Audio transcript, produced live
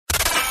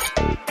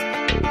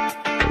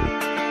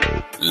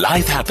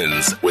Life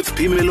Happens with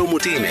Phemelo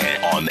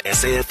Motene on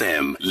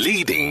SAFM,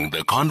 leading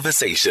the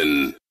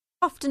conversation.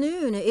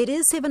 Afternoon. It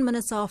is 7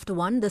 minutes after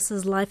 1. This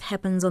is Life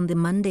Happens on the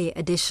Monday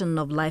edition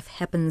of Life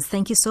Happens.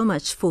 Thank you so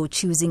much for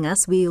choosing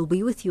us. We'll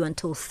be with you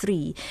until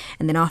 3.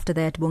 And then after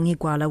that,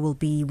 Ngewana will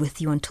be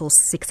with you until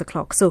 6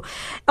 o'clock. So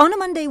on a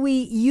Monday, we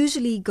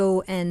usually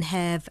go and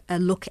have a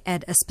look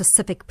at a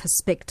specific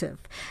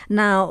perspective.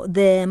 Now,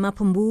 the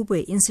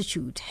Mapungubwe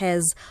Institute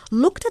has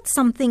looked at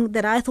something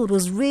that I thought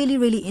was really,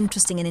 really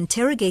interesting and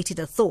interrogated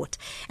a thought.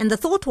 And the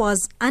thought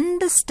was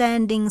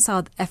understanding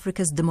South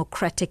Africa's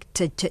democratic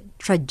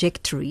trajectory,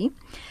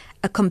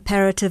 a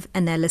comparative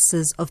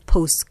analysis of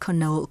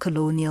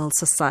post-colonial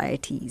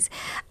societies.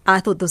 I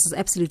thought this was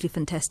absolutely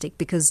fantastic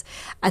because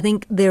I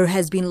think there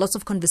has been lots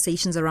of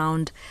conversations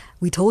around,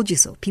 we told you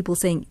so. People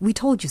saying, we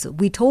told you so.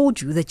 We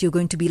told you that you're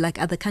going to be like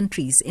other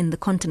countries in the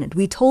continent.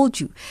 We told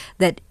you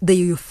that the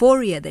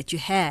euphoria that you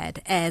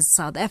had as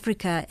South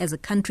Africa, as a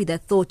country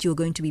that thought you were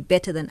going to be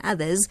better than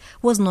others,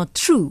 was not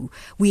true.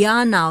 We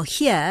are now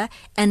here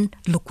and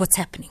look what's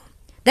happening.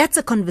 That's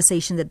a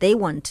conversation that they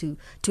want to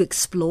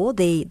explore.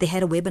 They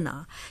had a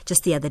webinar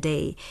just the other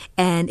day,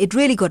 and it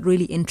really got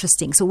really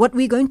interesting. So what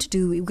we're going to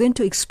do, we're going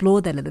to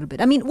explore that a little bit.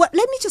 I mean, let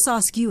me just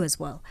ask you as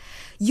well,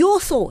 your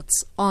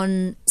thoughts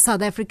on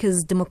South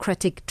Africa's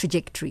democratic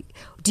trajectory.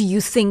 Do you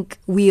think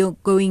we are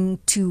going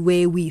to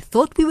where we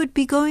thought we would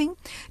be going?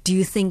 Do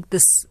you think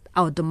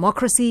our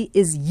democracy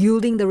is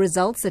yielding the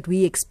results that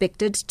we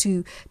expected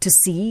to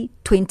see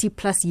 20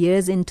 plus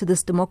years into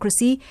this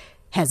democracy?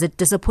 Has it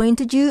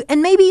disappointed you?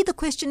 And maybe the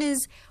question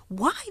is,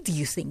 why do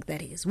you think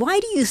that is? Why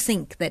do you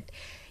think that,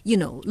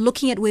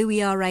 looking at where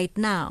we are right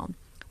now,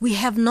 we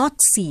have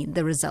not seen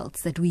the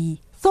results that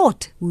we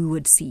thought we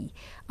would see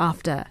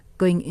after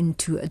going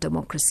into a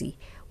democracy?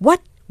 What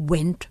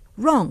went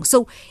wrong?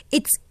 So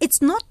it's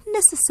not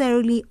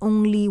necessarily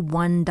only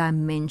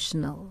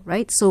one-dimensional,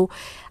 right? So,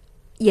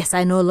 yes,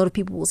 I know a lot of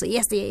people will say,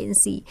 yes, the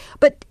ANC.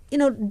 But,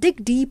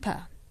 dig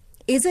deeper.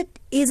 Is it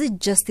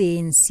just the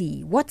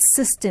ANC? What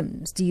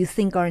systems do you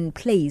think are in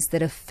place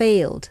that have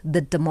failed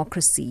the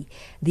democracy,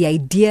 the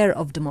idea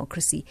of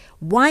democracy?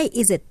 Why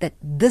is it that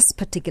this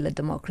particular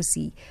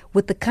democracy,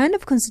 with the kind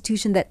of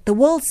constitution that the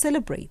world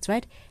celebrates,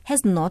 right,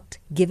 has not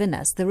given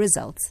us the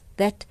results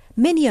that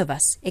many of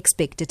us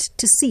expected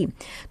to see?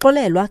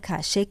 Xolelwa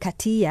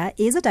kashe-katiya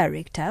is a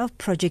director of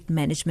project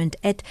management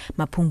at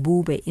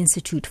Mapungubwe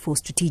Institute for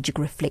Strategic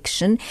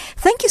Reflection.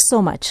 Thank you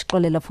so much,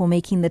 Xolelwa, for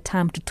making the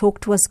time to talk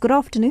to us. Good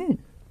afternoon.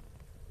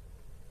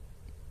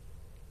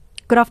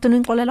 Good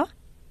afternoon, Xolelwa.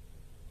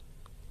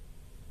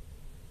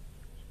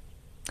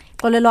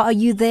 Xolelwa, are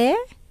you there?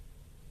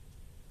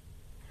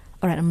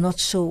 All right, I'm not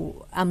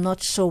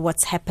sure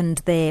what's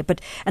happened there.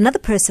 But another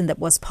person that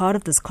was part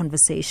of this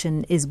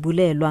conversation is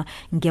Bulelwa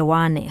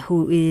Ngewana,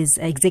 who is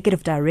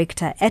Executive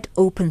Director at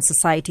Open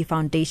Society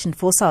Foundation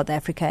for South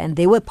Africa, and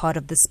they were part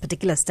of this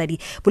particular study.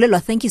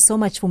 Bulelwa, thank you so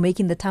much for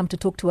making the time to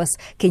talk to us.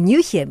 Can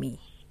you hear me?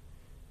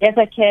 Yes,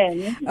 I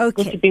can.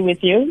 Okay. Good to be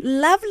with you.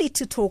 Lovely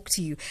to talk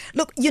to you.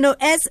 Look,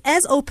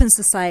 as Open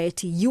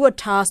Society, you are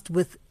tasked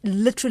with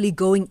literally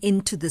going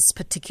into this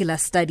particular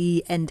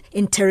study and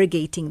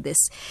interrogating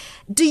this.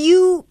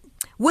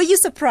 Were you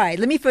surprised?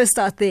 Let me first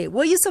start there.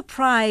 Were you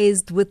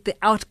surprised with the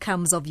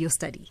outcomes of your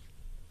study?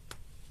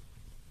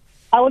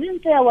 I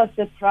wouldn't say I was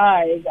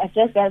surprised. I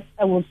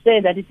would say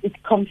that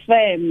it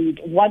confirmed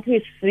what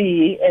we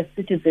see as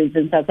citizens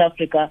in South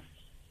Africa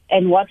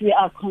and what we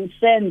are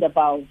concerned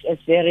about as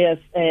various,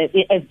 at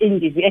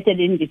an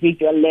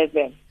individual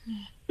level.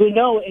 We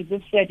know, as you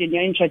said in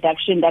your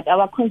introduction, that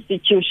our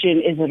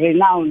constitution is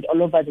renowned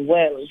all over the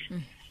world.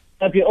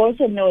 But we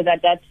also know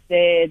that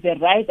the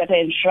rights that are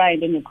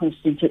enshrined in the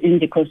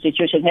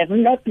constitution have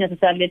not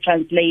necessarily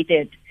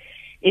translated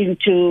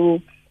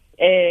into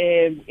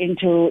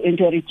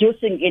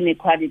reducing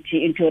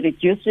inequality, into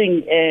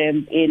reducing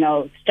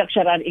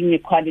structural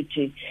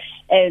inequality.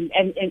 And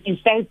in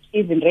fact,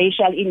 even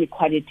racial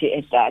inequality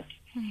at that.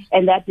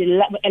 And that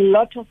a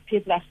lot of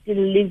people are still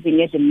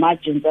living at the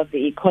margins of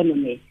the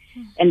economy.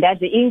 And that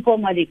the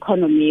informal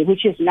economy,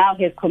 which has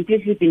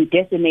completely been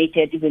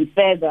decimated even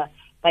further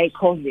by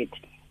COVID,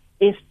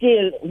 is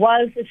still,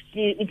 whilst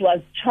it was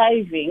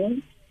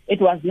thriving,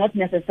 it was not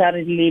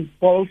necessarily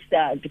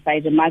bolstered by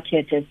the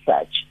market as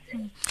such.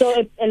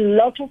 So a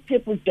lot of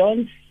people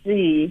don't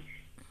see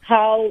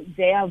how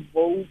their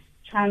votes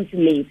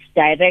translates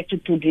directly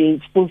to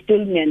the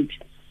fulfillment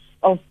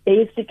of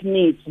basic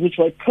needs which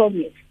were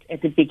promised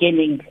at the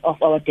beginning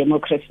of our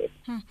democracy.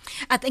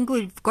 I think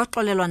we've got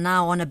Xolelwa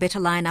now on a better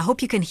line. I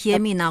hope you can hear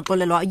me now.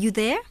 Xolelwa, are you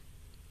there?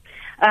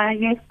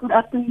 Yes, good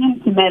afternoon,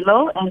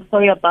 Phemelo, and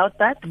sorry about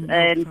that.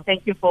 And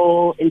thank you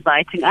for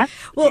inviting us.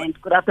 Well, and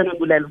good afternoon,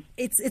 Bulelwa.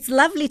 It's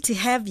lovely to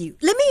have you.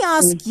 Let me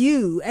ask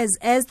you,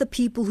 as the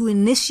people who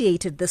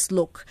initiated this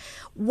look,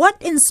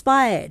 what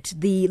inspired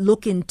the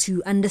look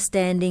into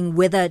understanding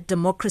whether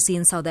democracy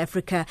in South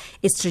Africa,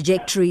 its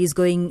trajectory is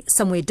going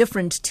somewhere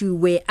different to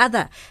where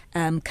other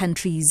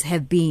countries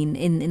have been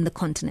in the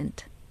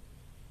continent?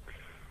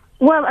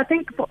 Well, I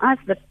think for us,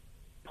 the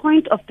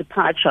point of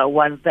departure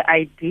was the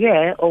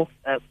idea of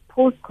a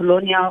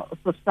post-colonial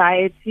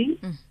society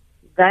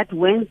that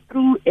went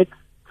through its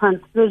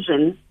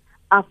transition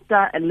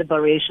after a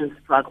liberation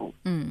struggle.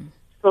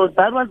 So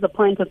that was the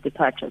point of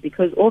departure,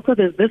 because also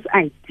there's this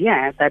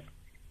idea that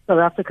South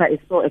Africa is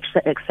so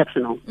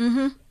exceptional.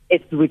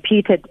 It's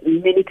repeated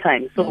many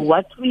times. So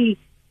what we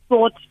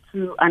sought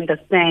to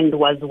understand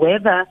was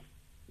whether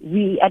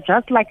we are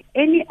just like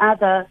any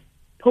other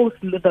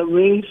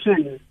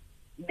post-liberation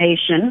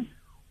nation,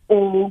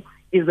 or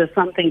is there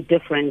something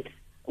different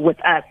with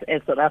us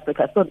as South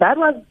Africa? So that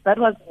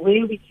was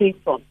where we came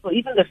from. So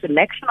even the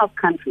selection of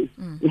countries,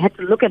 we had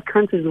to look at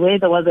countries where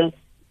there was an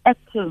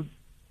active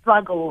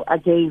struggle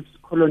against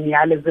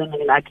colonialism,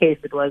 and in our case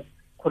it was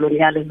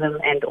colonialism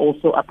and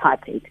also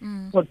apartheid.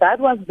 So that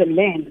was the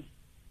lens.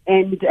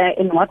 And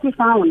what we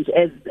found,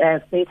 as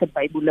stated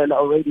by Bulelwa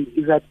already,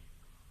 is that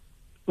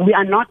we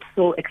are not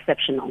so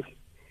exceptional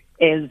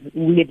as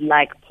we'd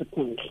like to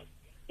think.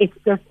 It's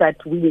just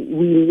that we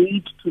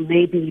need to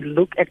maybe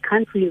look at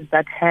countries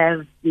that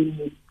have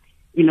been,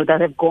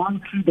 that have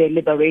gone through their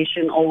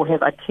liberation or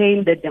have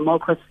attained their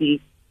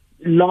democracy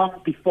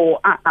long before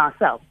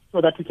ourselves,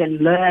 so that we can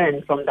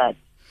learn from that.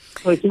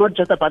 So it's not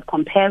just about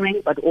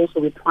comparing, but also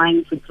we're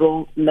trying to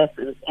draw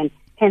lessons, and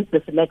hence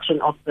the selection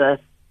of the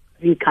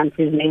three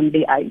countries,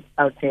 namely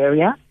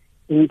Algeria,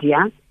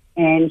 India,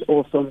 and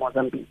also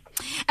Mozambique.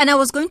 And I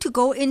was going to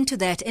go into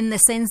that in the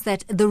sense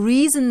that the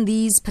reason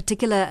these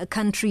particular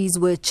countries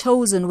were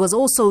chosen was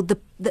also the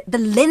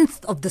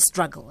length of the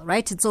struggle,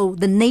 right? So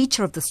the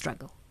nature of the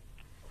struggle.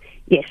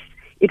 Yes,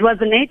 it was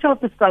the nature of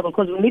the struggle,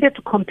 because we needed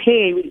to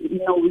compare,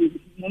 we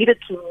needed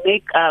to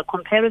make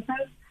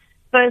comparisons.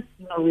 First,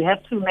 we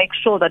have to make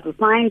sure that we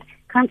find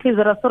countries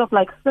that are sort of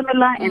like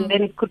similar, and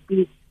then it could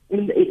be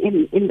in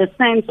the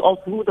sense of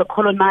who the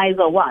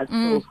colonizer was.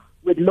 So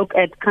we'd look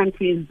at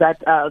countries that,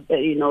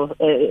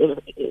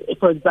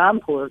 for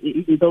example,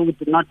 even though we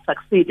did not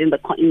succeed in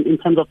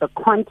terms of the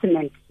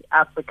continent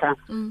Africa,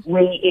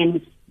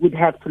 wherein we'd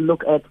have to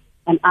look at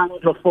an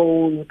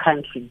Anglophone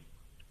country.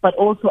 But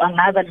also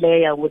another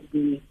layer would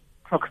be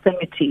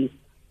proximity.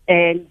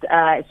 And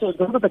so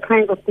those are the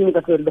kinds of things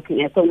that we're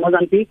looking at. So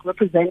Mozambique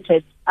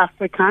represented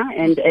Africa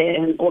and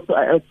also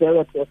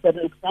Algeria to a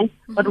certain extent,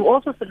 but we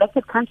also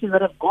selected countries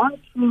that have gone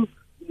through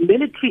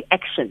military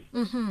action.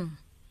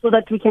 So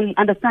that we can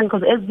understand,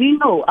 because as we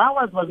know,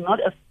 ours was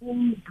not a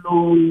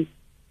full-blown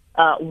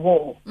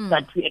war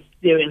that we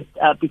experienced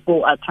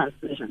before our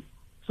transition.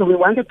 So we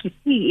wanted to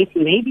see if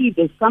maybe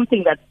there's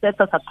something that sets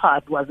us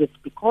apart. Was it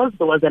because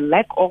there was a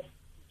lack of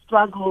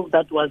struggle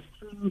that was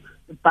through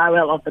the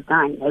barrel of the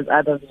gun, as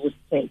others would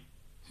say?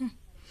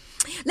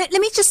 Let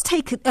me just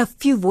take a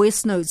few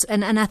voice notes,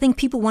 and I think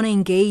people want to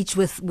engage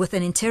with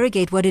and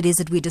interrogate what it is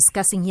that we're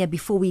discussing here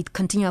before we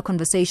continue our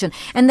conversation.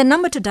 And the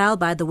number to dial,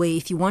 by the way,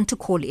 if you want to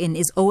call in,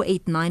 is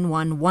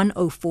 0891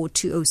 104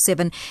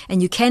 207,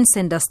 and you can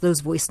send us those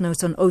voice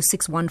notes on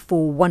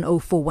 0614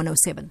 104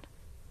 107.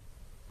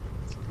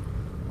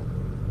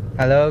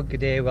 Hello, good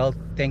day. Well,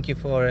 thank you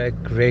for a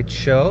great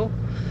show.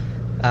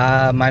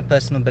 My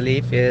personal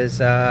belief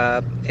is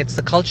it's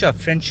the culture of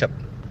friendship.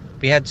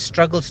 We had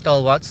struggle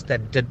stalwarts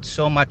that did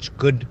so much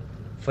good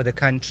for the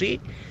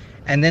country,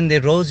 and then they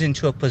rose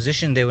into a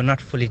position they were not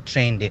fully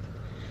trained in.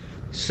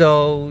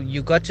 So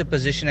you got to a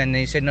position and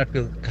they said,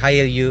 we'll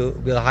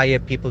hire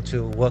people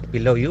to work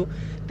below you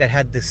that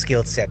had the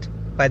skill set.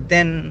 But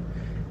then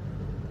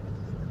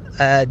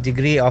a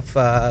degree of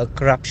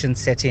corruption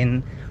set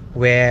in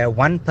where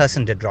one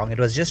person did wrong. It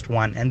was just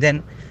one. And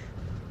then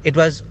it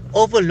was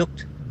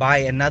overlooked by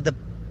another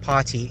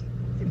party.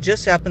 It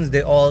just happens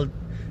they all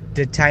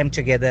did time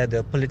together,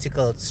 the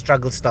political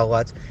struggle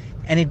stalwarts,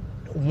 and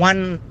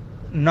one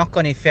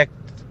knock-on effect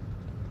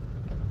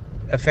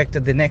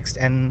affected the next,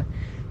 and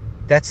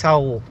that's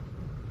how.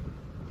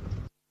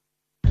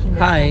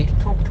 Hi,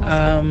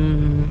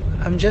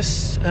 I'm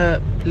just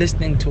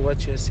listening to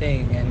what you're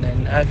saying,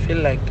 and I feel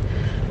like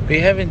we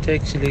haven't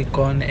actually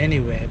gone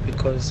anywhere,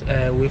 because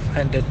we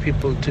find that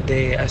people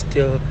today are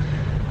still,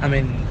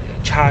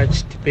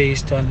 charged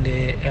based on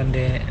the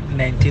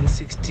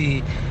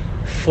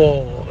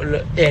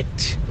 1964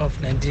 Act of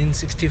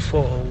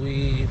 1964.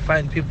 We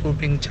find people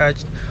being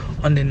charged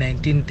on the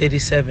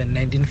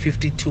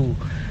 1952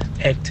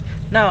 Act.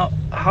 Now,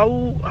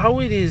 how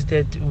it is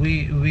that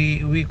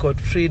we got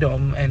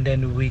freedom and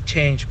then we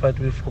changed, but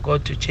we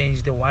forgot to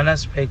change the one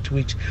aspect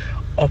which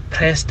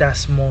oppressed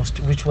us most,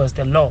 which was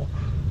the law.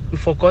 We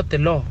forgot the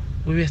law.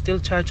 We were still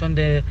charged on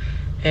the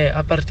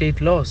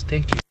apartheid laws.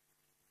 Thank you.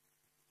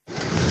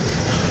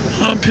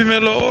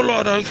 Pimelo, all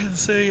what I can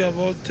say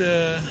about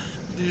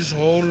this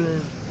whole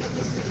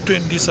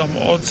 20-some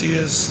odd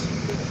years,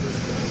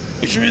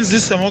 which means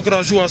this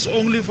democracy was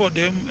only for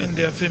them and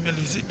their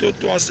families.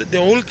 It was, the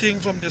whole thing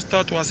from the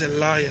start was a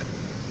lie.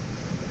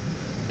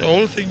 The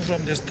whole thing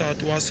from the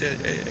start was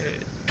a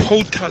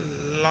total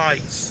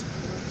lies.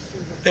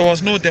 There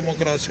was no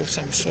democracy of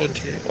some sort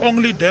here.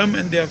 Only them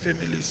and their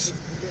families,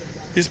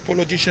 these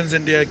politicians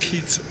and their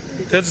kids.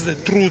 That's the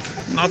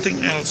truth,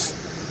 nothing else.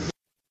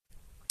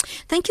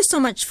 Thank you so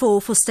much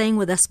for staying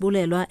with us,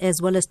 Bulelwa,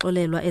 as well as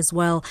Xolelwa as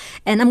well.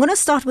 And I'm going to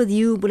start with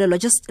you, Bulelwa.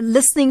 Just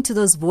listening to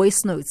those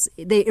voice notes,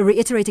 they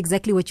reiterate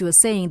exactly what you were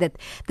saying, that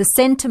the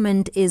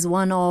sentiment is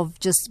one of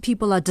just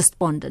people are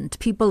despondent.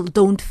 People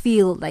don't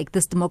feel like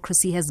this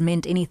democracy has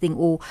meant anything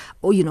or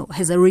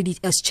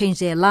has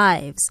changed their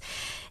lives.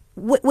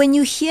 When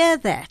you hear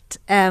that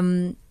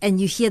and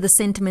you hear the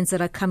sentiments that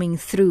are coming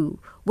through,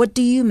 what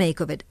do you make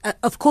of it?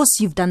 Of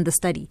course, you've done the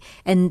study,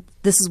 and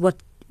this is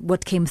what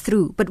came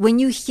through. But when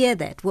you hear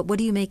that, what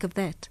do you make of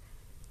that?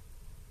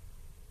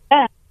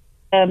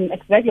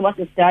 Exactly what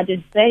you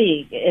started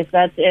saying is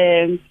that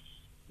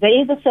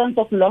there is a sense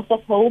of loss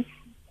of hope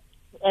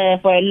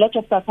for a lot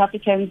of South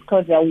Africans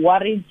because they're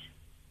worried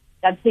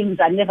that things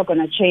are never going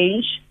to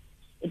change.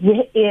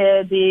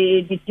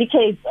 The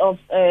decades of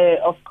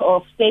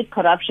state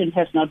corruption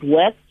has not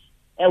worked.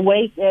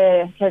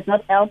 Has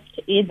not helped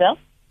either.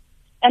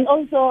 And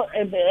also,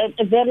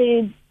 a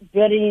very,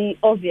 very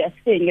obvious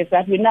thing is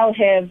that we now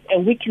have a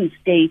weakened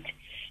state.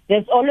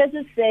 There's always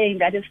a saying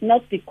that it's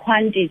not the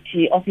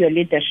quantity of your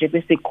leadership,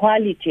 it's the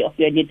quality of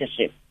your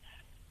leadership.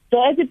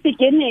 So at the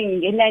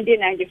beginning, in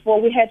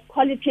 1994, we had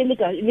quality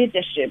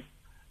leadership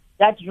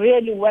that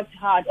really worked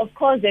hard. Of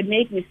course, they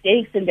made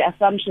mistakes in the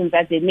assumptions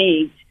that they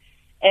made.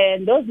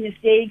 And those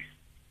mistakes,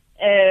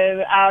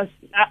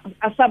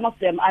 some of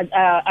them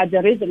are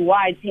the reason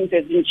why things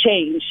have been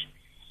changed.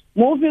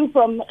 Moving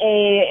from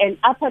an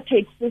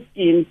apartheid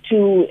system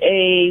to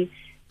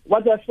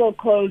what was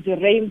so-called the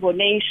rainbow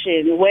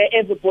nation, where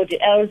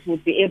everybody else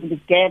would be able to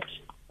get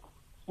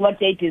what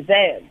they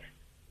deserve,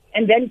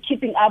 and then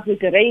keeping up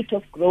with the rate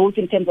of growth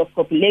in terms of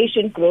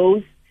population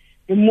growth,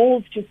 the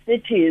move to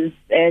cities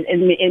and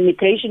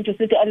immigration to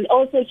cities, and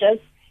also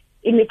just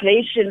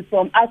immigration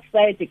from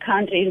outside the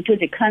country into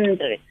the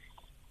country.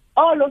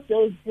 All of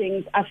those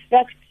things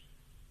affect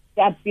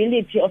the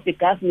ability of the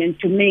government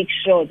to make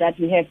sure that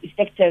we have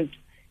effective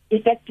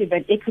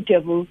and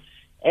equitable,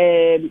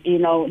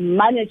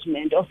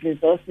 management of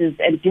resources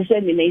and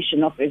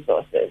dissemination of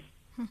resources.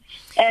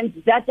 And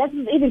that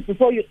is even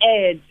before you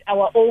add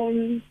our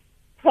own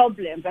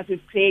problems that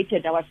we've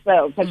created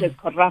ourselves, such as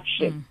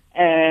corruption.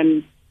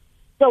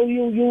 So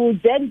you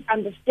then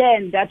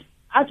understand that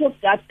out of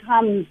that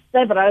comes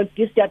several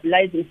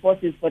destabilizing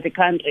forces for the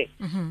country,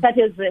 such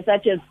as,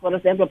 for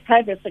example,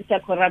 private sector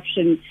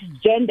corruption,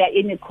 gender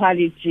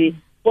inequality,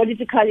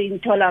 political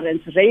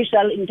intolerance,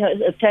 racial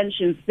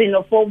tensions,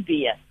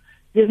 xenophobia,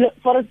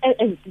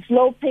 the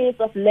slow pace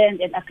of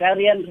land and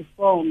agrarian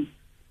reform.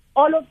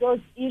 All of those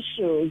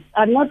issues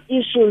are not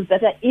issues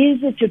that are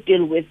easy to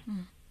deal with.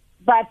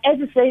 But at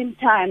the same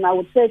time, I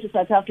would say to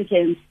South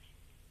Africans,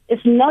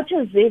 it's not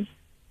as if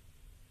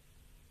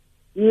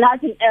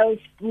nothing else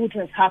good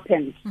has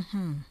happened.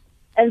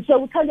 And so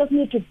we kind of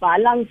need to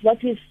balance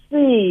what we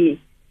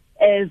see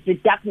as the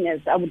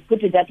darkness, I would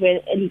put it that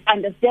way, and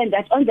understand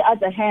that on the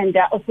other hand,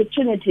 there are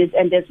opportunities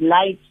and there's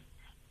light.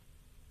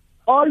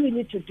 All we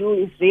need to do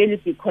is really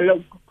be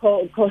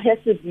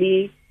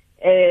cohesively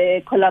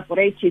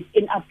collaborative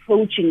in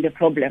approaching the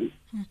problem.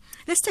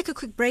 Let's take a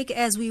quick break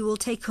as we will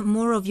take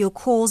more of your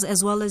calls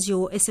as well as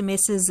your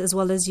SMSs as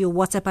well as your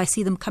WhatsApp. I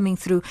see them coming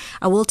through.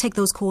 I will take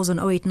those calls on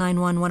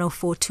 0891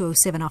 104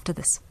 207 after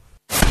this.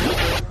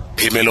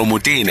 Phemelo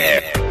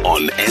Motene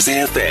on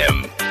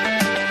SAFM.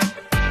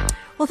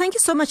 Well, thank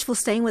you so much for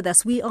staying with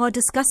us. We are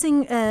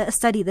discussing a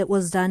study that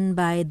was done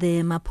by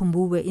the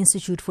Mapungubwe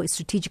Institute for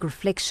Strategic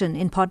Reflection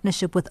in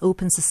partnership with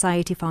Open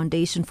Society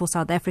Foundation for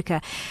South Africa.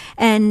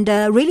 And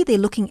really they're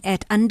looking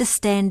at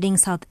understanding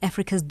South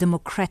Africa's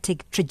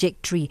democratic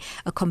trajectory,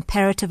 a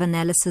comparative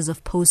analysis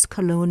of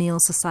post-colonial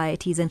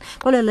societies. And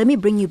Paula, let me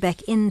bring you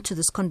back into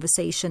this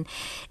conversation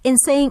in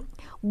saying,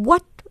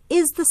 what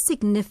is the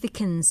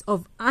significance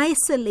of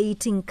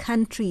isolating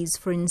countries,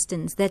 for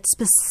instance, that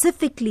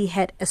specifically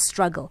had a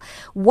struggle?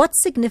 What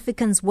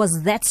significance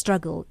was that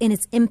struggle in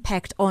its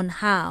impact on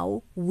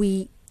how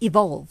we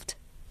evolved?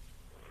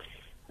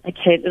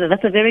 Okay,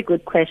 that's a very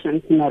good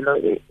question,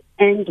 Phemelo.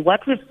 And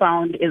what we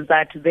found is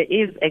that there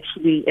is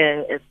actually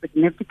a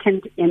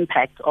significant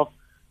impact of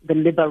the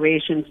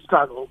liberation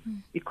struggle,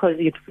 because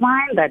you'd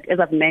find that, as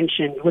I've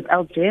mentioned, with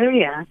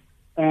Algeria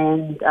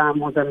and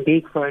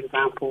Mozambique, for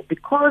example,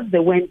 because they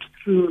went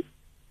through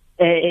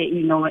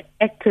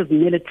active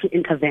military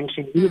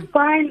intervention, you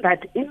find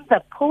that in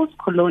the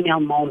post-colonial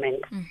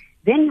moment,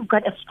 then you've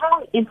got a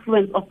strong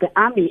influence of the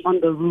army on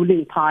the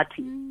ruling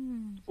party,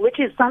 which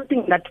is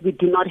something that we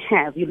do not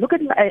have. You look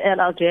at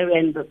Algeria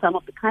and some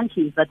of the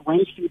countries that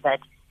went through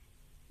that,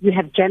 you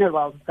have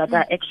generals that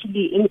are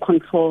actually in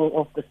control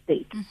of the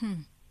state.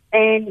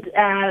 And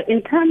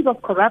in terms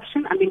of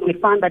corruption, I mean, we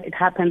found that it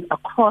happens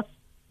across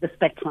the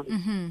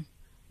spectrum.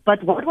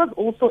 But what was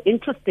also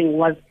interesting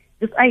was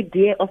this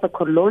idea of a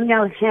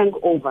colonial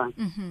hangover.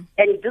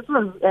 And this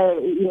was,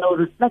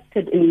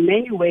 reflected in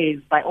many ways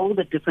by all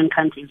the different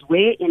countries,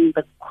 wherein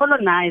the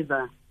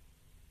colonizer's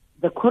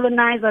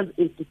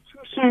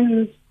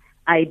institutions,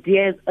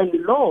 ideas, and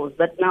laws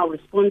that now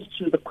respond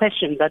to the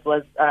question that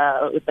was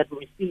that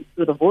we received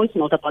through the voice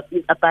note about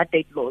these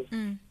apartheid laws.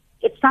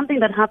 it's something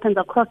that happens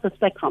across the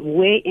spectrum,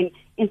 where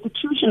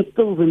institutions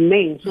still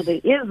remain. So there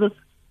is this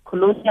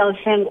colonial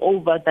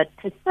hangover that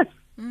persists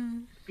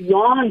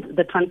beyond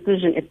the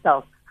transition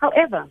itself.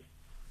 However,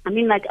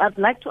 I'd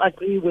like to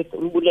agree with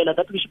Bulelwa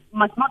that we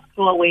must not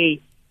throw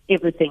away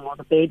everything or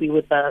the baby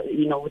with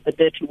the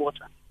dirty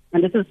water.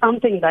 And this is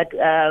something that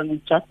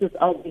Justice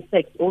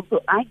Albie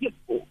also argued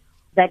for,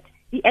 that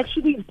he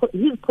actually,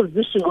 his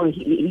position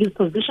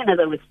as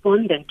a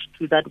respondent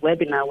to that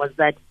webinar was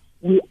that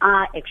we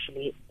are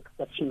actually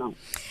exceptional.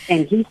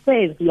 And he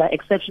says we are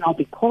exceptional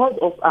because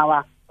of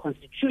our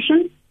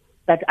constitution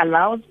that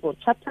allows for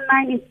Chapter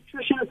 9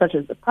 institutions such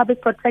as the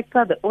Public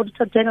Protector, the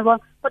Auditor General,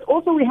 but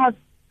also we have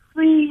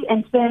free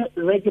and fair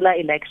regular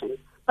elections.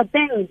 But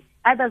then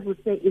others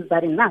would say, is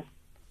that enough?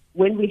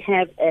 When we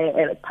have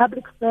a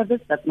public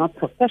service that's not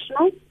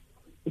professional,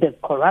 there's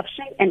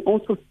corruption, and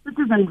also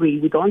citizenry.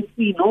 We don't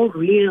see no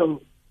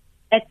real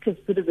active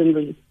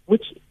citizenry,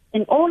 which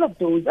in all of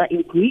those are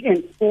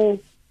ingredients for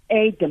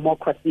a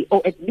democracy,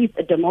 or at least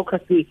a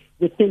democracy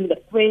within the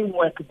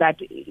framework that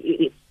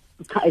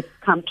it's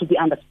come to be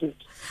understood.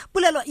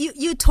 Bulelwa,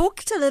 you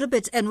talked a little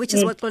bit, and which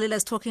is what Xolelwa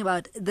is talking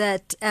about,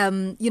 that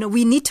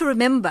we need to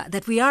remember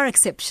that we are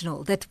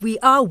exceptional, that we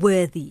are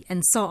worthy,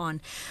 and so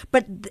on.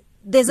 But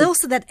there's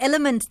also that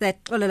element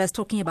that Xolelwa is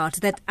talking about,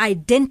 that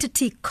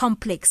identity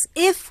complex.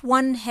 If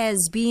one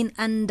has been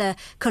under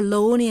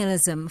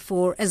colonialism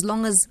for as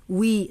long as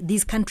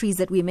these countries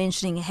that we're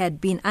mentioning, had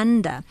been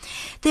under,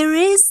 there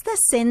is the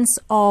sense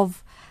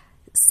of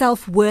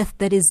self-worth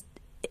that is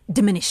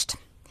diminished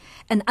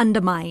and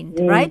undermined,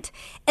 right?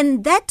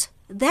 And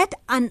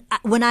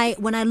when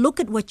I look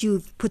at what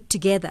you've put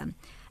together,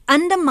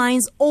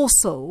 undermines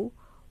also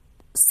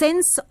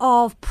sense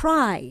of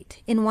pride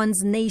in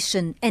one's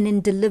nation and in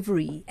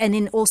delivery and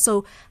in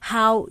also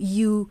how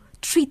you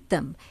treat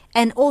them,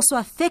 and also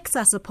affects,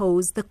 I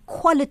suppose, the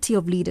quality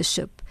of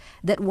leadership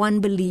that one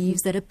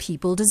believes that a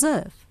people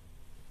deserve.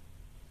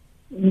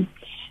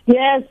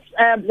 Yes,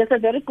 that's a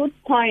very good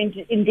point.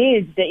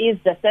 Indeed, there is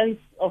the sense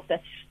of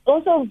that.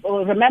 Also,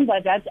 remember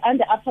that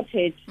under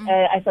apartheid,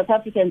 South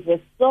Africans were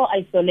so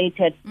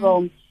isolated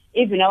from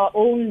even our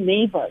own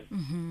neighbors,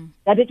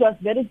 that it was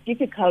very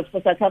difficult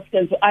for South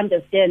Africans to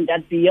understand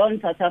that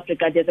beyond South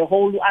Africa, there's a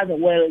whole other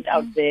world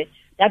out there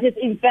that is,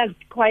 in fact,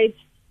 quite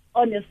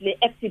honestly,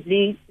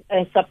 actively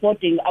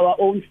supporting our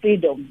own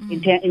freedom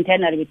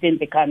internally within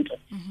the country.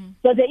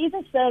 So there is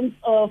a sense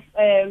of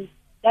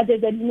that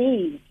there's a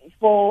need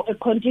for a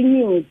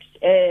continued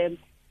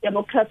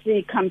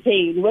democracy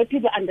campaign where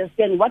people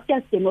understand, what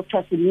does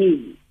democracy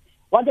mean?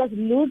 What does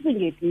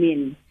losing it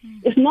mean?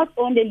 It's not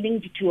only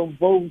linked to a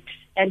vote,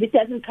 and it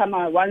doesn't come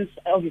out once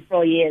every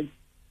 4 years.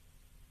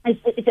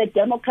 It's a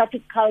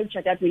democratic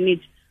culture that we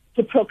need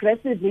to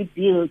progressively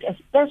build,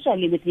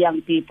 especially with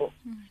young people,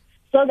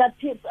 so that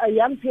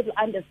young people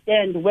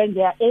understand when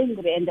they are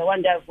angry and they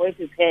want their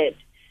voices heard,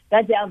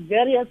 that there are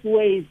various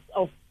ways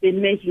of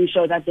making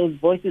sure that those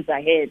voices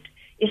are heard.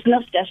 It's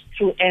not just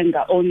through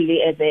anger only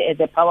as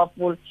a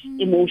powerful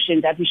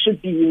emotion that we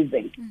should be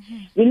using.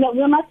 We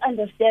must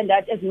understand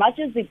that as much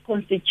as the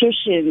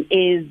Constitution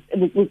is,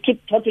 we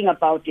keep talking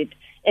about it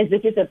as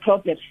if it's a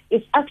problem,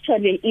 it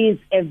actually is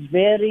a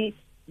very,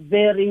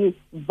 very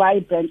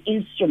vibrant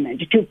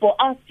instrument for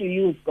us to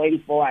use going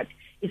forward.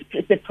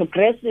 It's a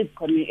progressive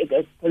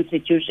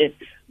constitution.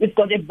 We've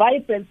got a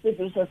vibrant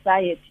civil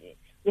society.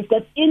 We've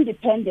got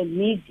independent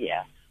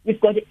media.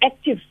 We've got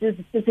active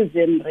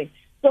citizenry.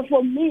 So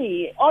for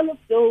me, all of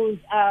those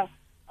are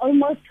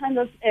almost kind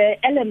of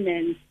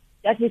elements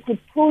that we could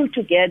pull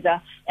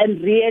together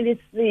and really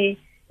see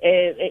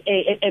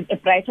a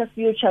brighter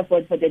future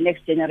for the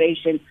next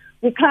generation.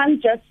 We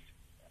can't just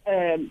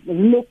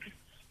look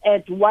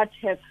at what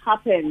has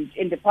happened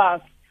in the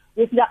past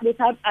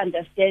without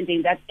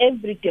understanding that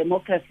every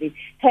democracy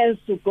has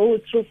to go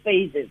through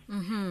phases.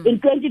 In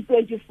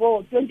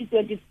 2024,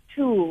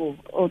 2022,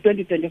 or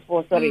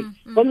 2024,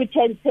 when we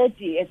turn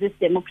 30 as this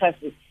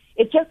democracy,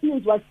 it just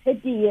means we're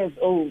 30 years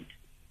old.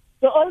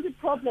 So all the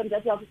problems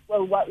that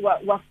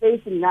we're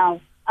facing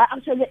now are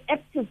actually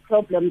active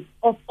problems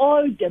of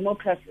all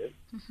democracies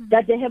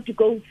that they have to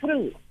go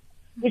through.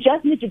 We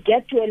just need to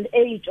get to an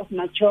age of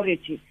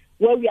maturity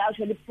where we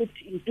actually put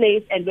in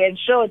place and we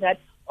ensure that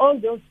all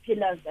those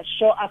pillars that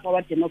show up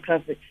our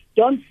democracy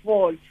don't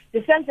fall.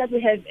 The fact that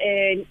we have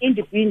an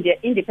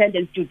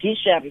independent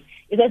judiciary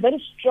is a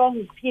very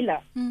strong pillar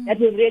that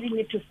we really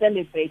need to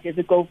celebrate as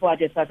we go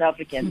forward as South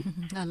Africans.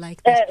 I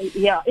like that.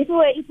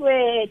 If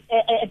we're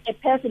a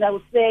person, I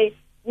would say,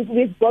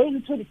 we're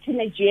going through the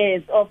teenage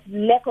years of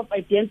lack of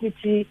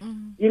identity,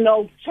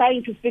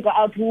 trying to figure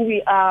out who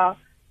we are,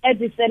 at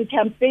the same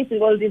time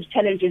facing all these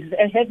challenges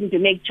and having to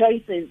make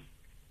choices.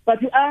 But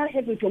we are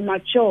having to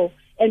mature,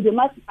 and we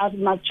must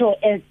mature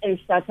as a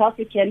South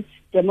African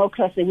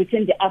democracy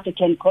within the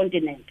African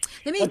continent.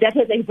 So that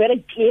has a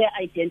very clear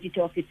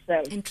identity of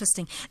itself.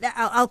 Interesting.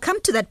 I'll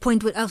come to that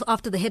point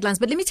after the headlines,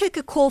 but let me take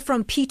a call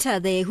from Peter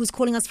there, who's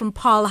calling us from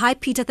Paarl. Hi,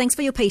 Peter. Thanks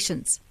for your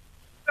patience.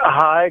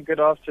 Hi, good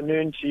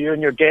afternoon to you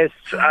and your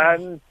guests. I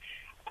don't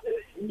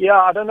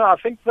know. I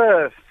think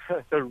the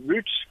the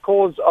root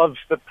cause of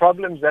the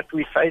problems that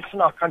we face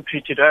in our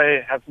country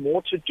today have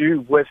more to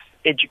do with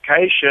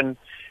education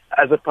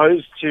as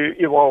opposed to,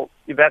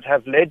 that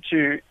have led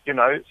to,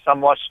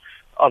 somewhat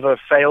of a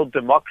failed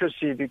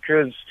democracy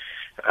because,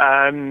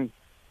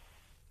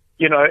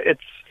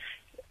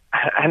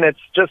 it's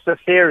just a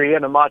theory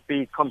and it might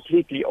be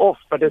completely off,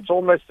 but it's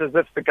almost as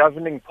if the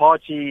governing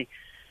party,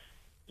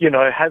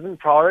 hasn't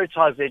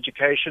prioritized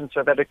education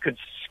so that it can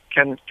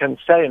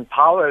stay in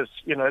power,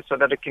 so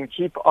that it can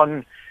keep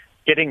on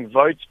getting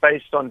votes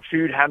based on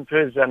food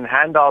hampers and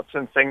handouts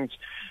and things,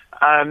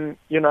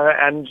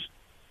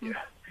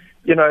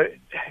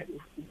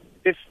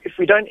 if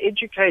we don't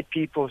educate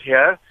people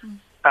here,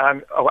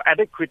 or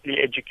adequately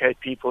educate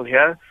people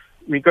here,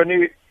 we're going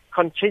to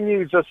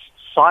continue this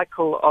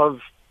cycle of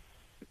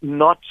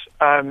not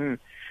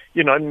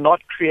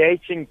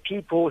creating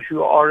people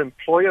who are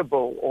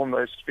employable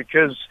almost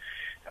because,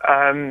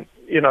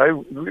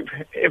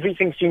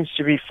 everything seems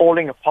to be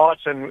falling apart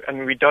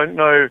and we don't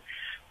know,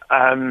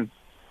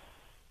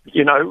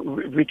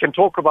 we can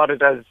talk about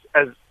it as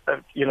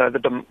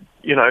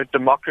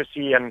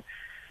democracy and,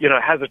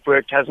 has it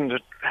worked, hasn't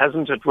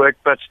it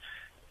worked, but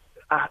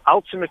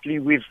ultimately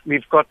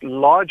we've got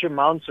large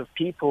amounts of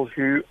people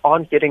who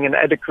aren't getting an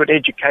adequate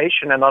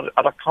education, and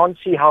I can't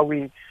see how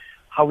we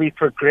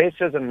progress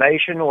as a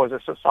nation or as a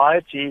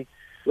society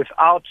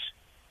without,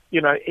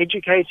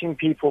 educating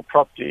people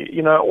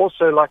properly.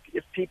 Also, like,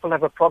 if people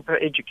have a proper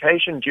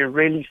education, do you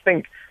really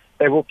think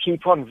they will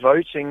keep on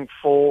voting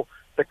for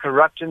the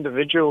corrupt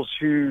individuals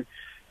who've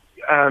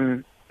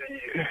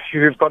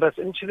got us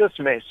into this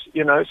mess?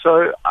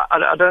 So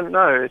I don't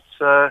know.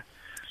 It's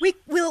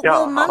We'll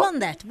mull on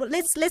that. Well,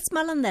 let's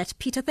mull on that.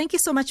 Peter, thank you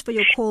so much for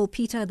your call.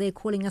 Peter, they're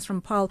calling us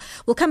from Paarl.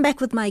 We'll come back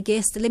with my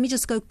guest. Let me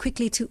just go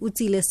quickly to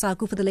Utsile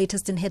Saku for the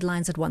latest in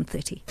headlines at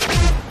 1:30.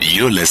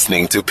 You're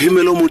listening to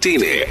Phemelo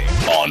Motene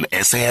on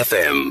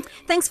SAFM.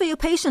 Thanks for your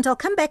patience. I'll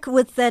come back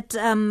with that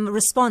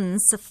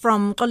response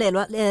from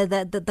Xolelwa,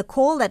 the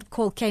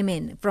call came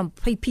in from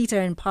Peter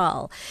and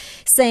Paarl,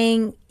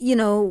 saying,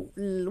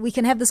 we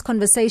can have this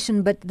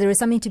conversation, but there is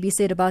something to be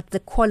said about the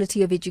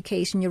quality of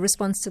education. Your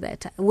response to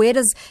that? Where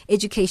does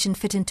education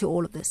fit into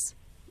all of this?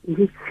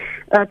 Mm-hmm.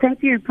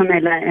 Thank you,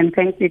 Pamela, and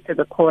thank you to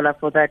the caller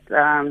for that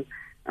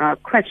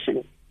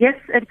question. Yes,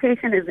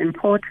 education is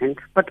important,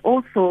 but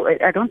also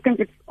I don't think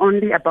it's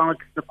only about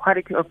the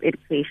quality of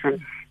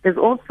education. There's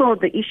also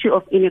the issue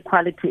of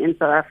inequality in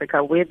South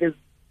Africa, where there's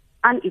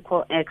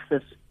unequal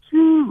access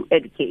to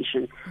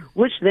education,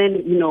 which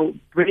then,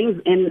 brings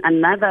in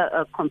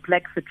another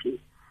complexity.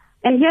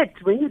 And yet,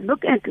 when you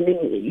look at,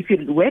 if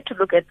you were to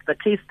look at the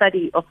case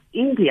study of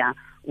India,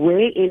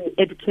 wherein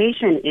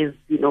education is,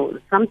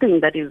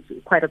 something that is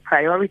quite a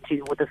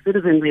priority with a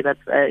citizenry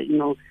that's,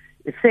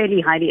 fairly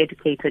highly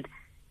educated,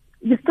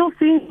 you're still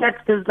seeing that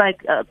there's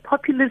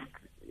populist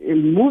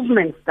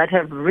movements that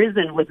have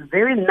risen with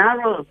very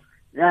narrow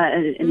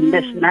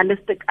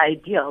nationalistic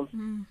ideals,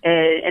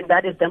 and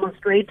that is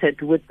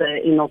demonstrated with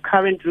the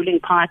current ruling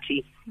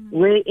party,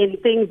 wherein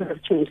things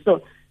have changed.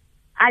 So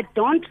I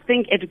don't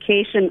think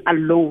education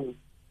alone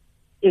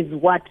is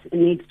what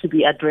needs to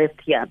be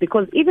addressed here,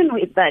 because even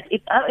with that,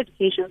 if our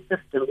education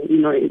system,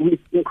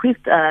 we've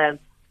increased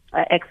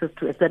access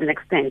to a certain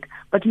extent,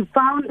 but you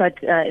found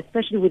that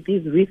especially with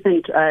these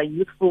recent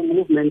youthful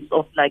movements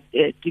of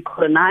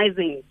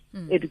decolonizing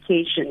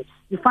education,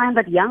 you find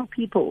that young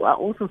people are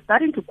also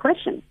starting to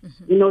question,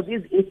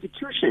 these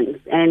institutions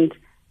and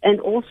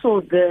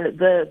also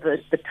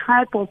the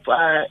type of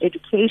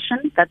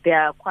education that they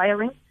are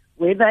acquiring,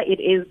 whether it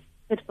is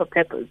fit for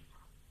purpose.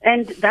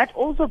 And that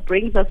also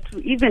brings us to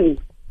even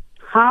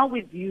how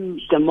we view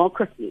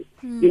democracy.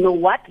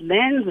 What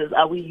lenses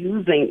are we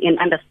using in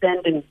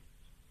understanding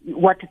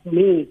what it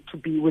means to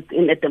be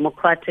within a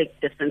democratic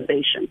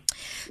dispensation?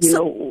 Is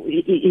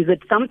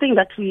it something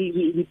that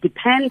we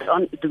depend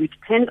on? Do we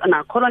depend on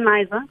our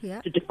colonizer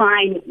to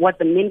define what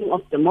the meaning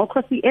of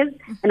democracy is?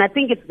 And I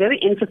think it's very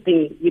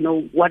interesting,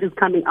 what is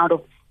coming out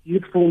of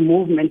youthful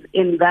movements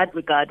in that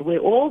regard, where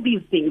all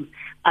these things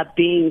are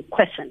being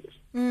questioned.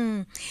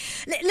 Let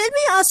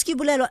me ask you,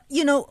 Bulelwa,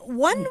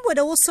 one would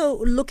also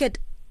look at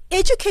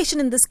education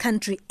in this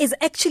country is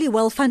actually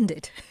well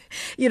funded.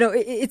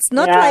 It's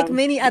not like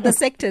many other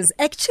sectors.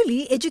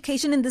 Actually,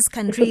 education in this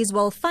country is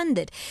well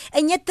funded.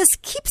 And yet this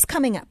keeps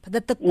coming up,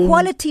 that the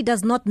quality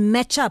does not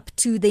match up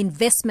to the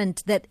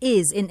investment that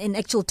is in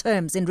actual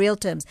terms, in real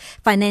terms,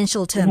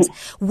 financial terms.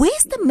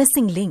 Where's the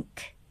missing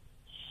link?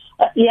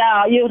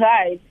 Yeah, you're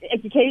right.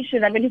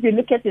 Education, if you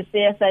look at the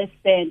CSI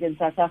spend in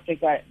South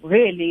Africa,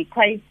 really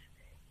quite,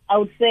 I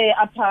would say,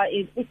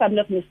 if I'm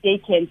not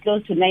mistaken,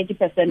 close to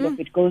 90% of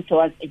it goes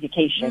towards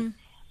education.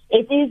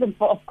 It is,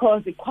 of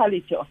course, the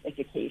quality of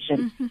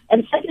education.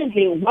 And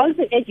secondly, once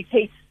you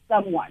educate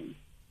someone,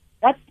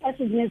 that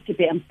person needs to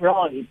be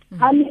employed.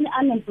 How many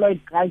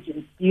unemployed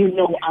graduates do you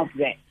know out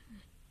there?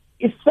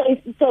 It's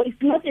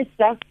not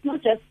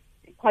just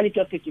the quality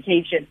of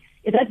education.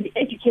 It's that the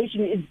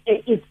education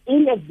is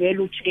in a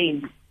value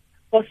chain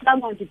for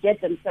someone to get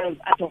themselves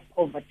out of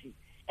poverty.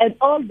 And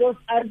all those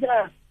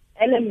other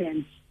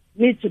elements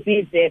need to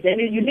be there. Then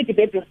you need to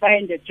be able to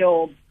find a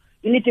job.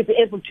 You need to be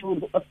able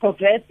to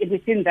progress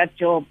within that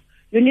job.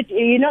 You need,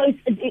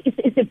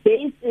 it's a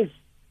basis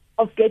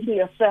of getting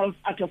yourself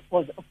out of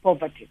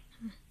poverty.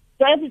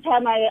 So every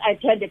time I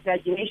attend a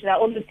graduation, I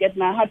always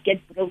my heart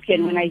gets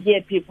broken when I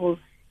hear people,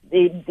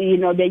 they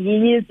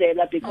years there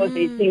because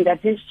they think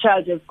that this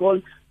child has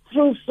gone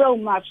through so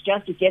much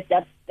just to get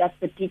that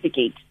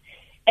certificate.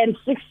 And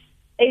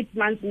 6-8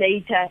 months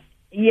later,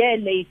 a year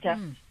later,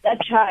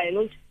 that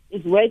child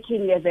is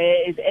working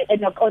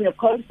on a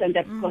call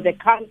center because they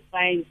can't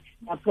find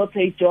an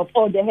appropriate job,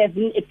 or they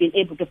haven't been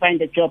able to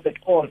find a job at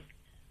all.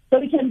 So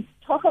we can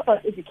talk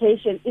about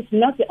education. It's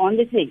not the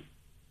only thing.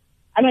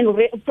 I mean,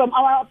 from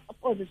our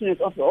position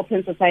of the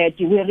Open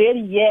Society, we're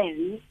really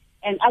young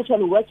and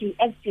actually working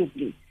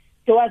actively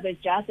towards a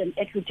just and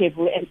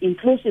equitable and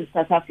inclusive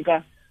South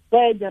Africa,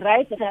 where the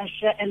rights that are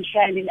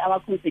enshrined in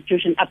our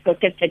Constitution are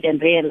protected and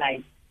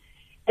realized.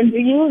 And we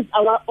use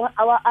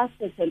our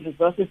assets and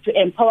resources to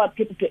empower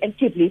people to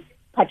actively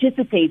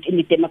participate in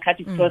the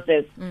democratic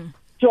process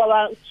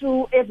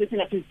through everything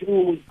that we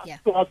do,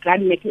 to our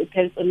grant making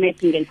and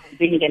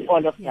convening and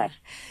all of that.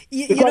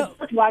 Because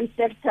not one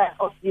sector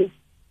of this,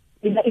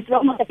 it's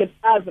almost like a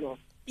puzzle.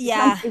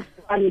 Yeah.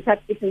 It's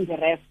fixing the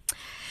rest.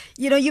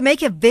 You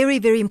make a very,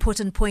 very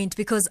important point,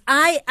 because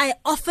I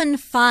often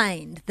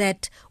find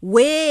that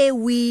where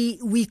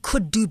we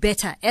could do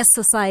better as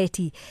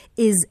society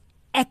is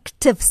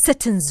active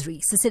citizenry,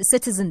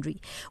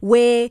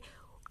 where,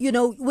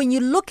 when you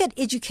look at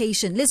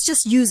education, let's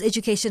just use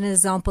education as an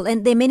example,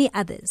 and there are many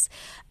others.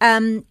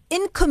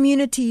 In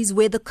communities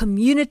where the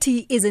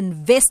community is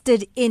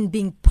invested in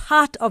being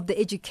part of the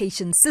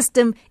education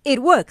system,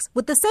 it works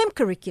with the same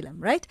curriculum,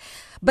 right?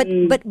 But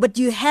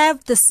you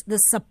have the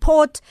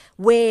support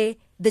where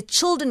the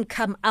children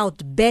come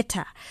out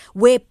better,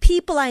 where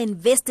people are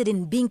invested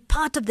in being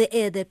part of the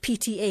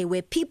PTA,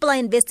 where people are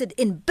invested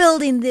in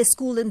building their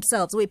school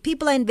themselves, where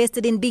people are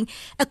invested in being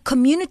a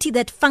community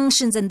that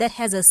functions and that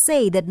has a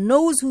say, that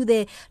knows who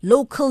their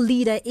local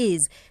leader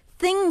is.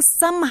 Things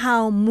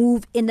somehow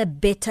move in a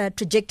better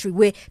trajectory,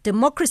 where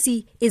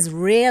democracy is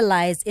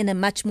realized in a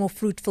much more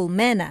fruitful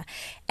manner.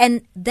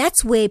 And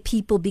that's where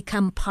people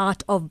become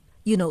part of,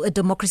 a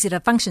democracy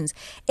that functions.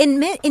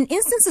 In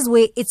instances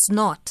where it's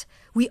not,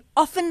 we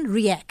often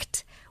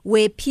react,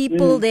 where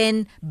people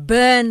then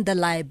burn the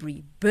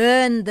library,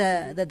 burn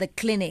the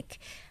clinic.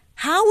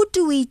 How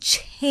do we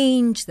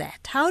change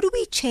that? How do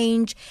we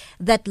change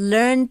that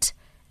learned,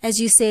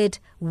 as you said,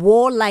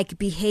 warlike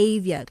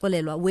behavior,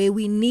 Xolelwa, where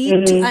we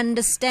need to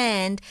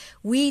understand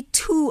we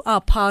too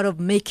are part of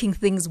making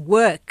things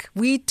work.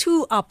 We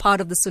too are part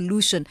of the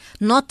solution,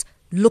 not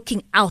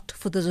looking out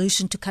for the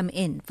solution to come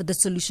in,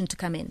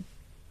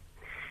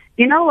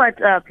 You know what,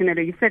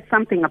 Pineda, you said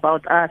something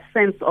about a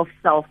sense of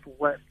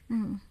self-worth.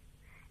 And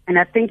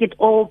I think it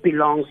all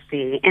belongs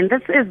there. And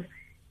this is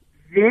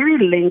very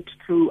linked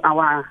to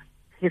our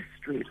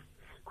history.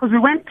 Because we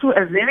went through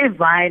a very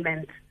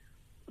violent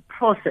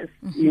process,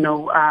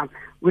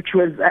 which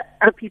was,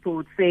 other people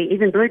would say,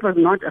 even though it was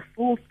not a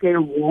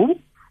full-scale war,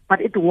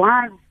 but it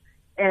was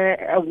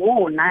a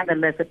war,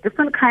 nonetheless, a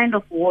different kind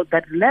of war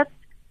that left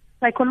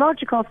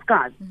psychological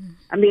scars.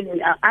 I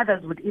mean,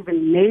 others would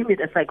even name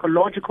it a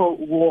psychological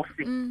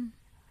warfare.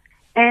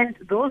 And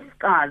those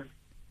scars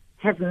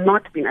have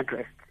not been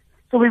addressed.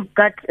 So we've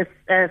got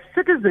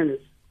citizens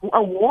who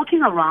are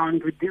walking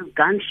around with these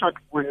gunshot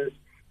wounds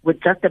with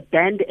just a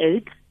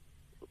Band-Aid.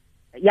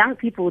 Young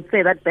people would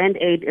say that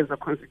Band-Aid is the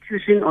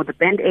Constitution, or the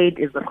Band-Aid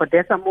is the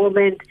Codesa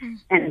movement,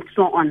 and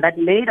so on. That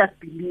made us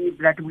believe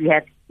that we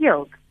had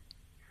healed.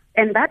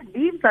 And that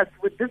leaves us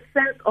with this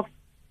sense of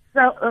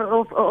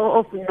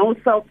no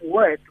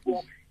self-worth,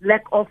 or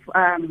lack of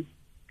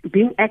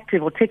being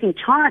active or taking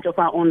charge of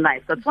our own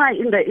lives. That's why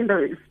in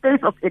the space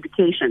of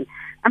education,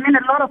 I mean,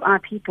 a lot of our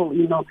people,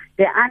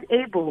 they're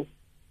unable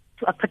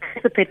to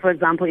participate, for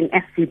example, in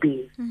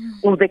SCBs,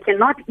 or they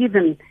cannot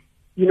even,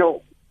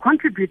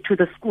 contribute to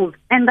the schools.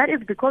 And that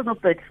is because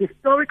of the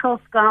historical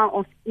scar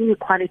of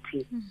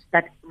inequality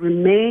that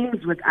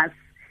remains with us,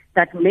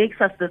 that makes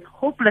us this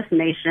hopeless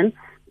nation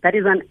that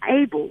is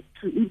unable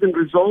to even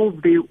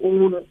resolve their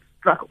own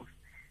struggles.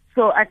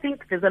 So I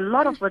think there's a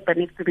lot of work that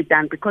needs to be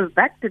done, because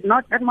that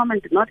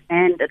moment did not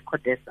end at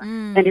Codesa.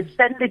 And it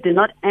certainly did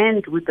not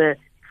end with the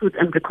Truth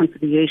and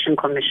Reconciliation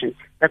Commission.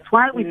 That's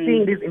why we're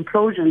seeing these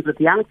implosions with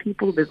young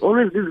people. There's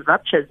always these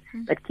ruptures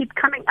that keep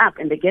coming up,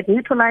 and they get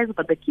neutralized,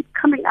 but they keep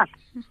coming up.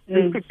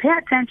 If you pay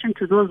attention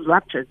to those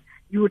ruptures,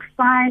 you would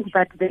find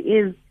that there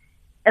is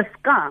a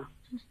scar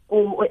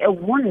or a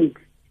wound,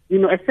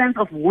 a sense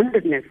of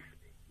woundedness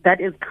that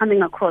is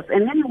coming across.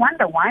 And then you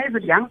wonder, why is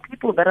it young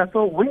people that are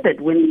so wounded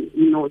when,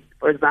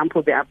 for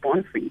example, they are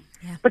born free?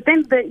 But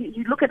then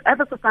you look at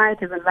other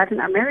societies in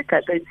Latin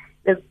America,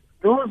 there's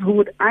those who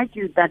would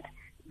argue that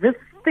this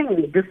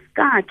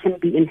scar can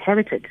be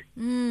inherited.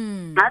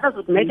 Others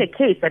would make a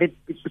case that it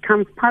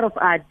becomes part of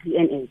our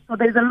DNA. So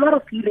there's a lot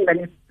of healing that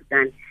needs to be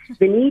done.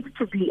 There needs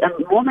to be a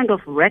moment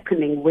of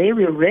reckoning where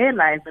we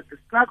realize that the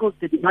struggles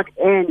did not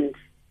end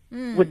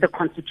with the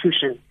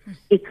Constitution.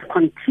 It's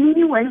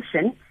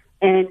continuation,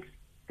 and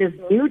there's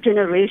new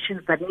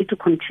generations that need to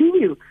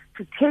continue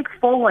to take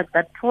forward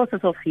that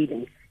process of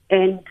healing.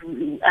 And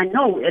I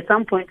know at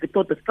some point we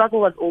thought the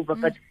struggle was over,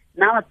 but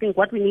now I think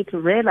what we need to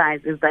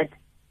realize is that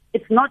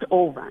it's not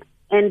over.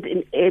 And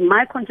in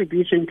my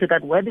contribution to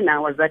that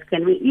webinar was that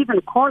can we even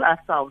call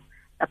ourselves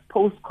a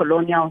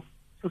post-colonial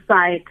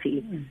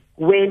society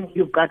when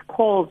you've got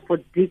calls for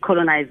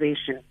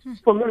decolonization?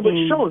 For me,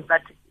 which shows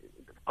that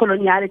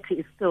coloniality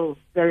is still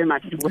very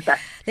much with us.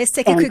 Let's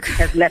take a quick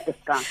has let us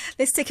down.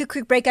 Let's take a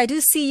quick break. I do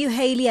see you,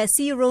 Hayley. I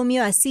see you,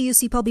 Romeo. I see you,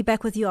 Sipho. I'll be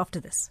back with you after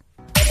this.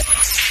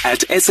 At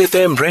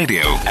SFM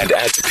Radio and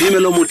at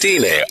Phemelo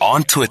Motene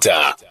on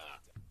Twitter.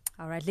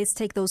 All right, let's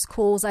take those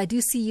calls. I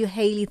do see you,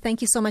 Hayley.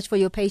 Thank you so much for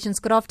your patience.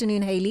 Good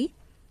afternoon, Hayley.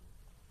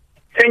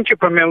 Thank you,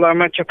 Pamela.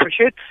 Much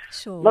appreciate.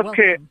 Sure. Look,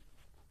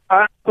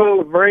 I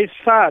feel very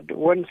sad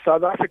when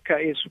South Africa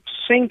is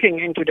sinking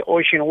into the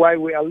ocean while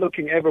we are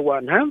looking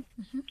everyone, huh?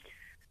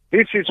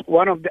 This is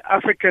one of the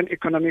African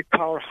economic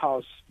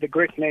powerhouse, the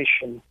great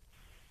nation.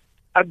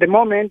 At the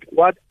moment,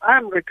 what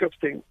I'm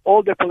requesting,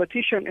 all the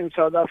politicians in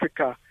South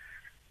Africa,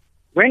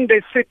 when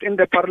they sit in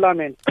the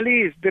parliament,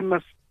 please, they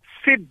must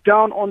sit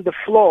down on the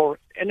floor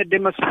and they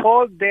must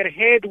hold their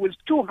head with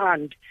two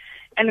hands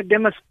and they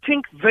must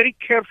think very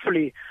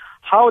carefully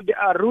how they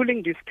are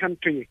ruling this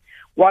country.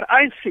 What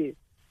I see,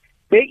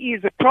 there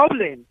is a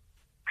problem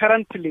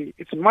currently.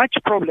 It's much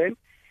problem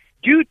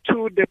due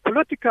to the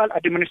political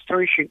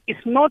administration.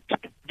 It's not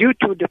due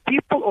to the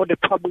people or the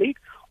public,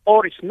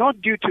 or it's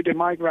not due to the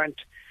migrant.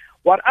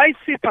 What I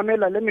see,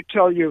 Pamela, let me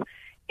tell you,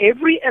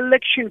 every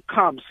election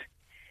comes,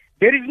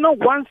 there is no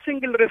one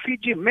single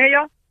refugee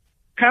mayor,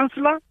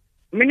 councillor,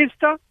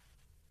 minister,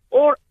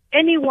 or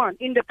anyone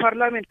in the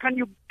parliament. Can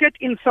you get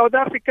in South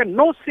Africa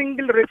no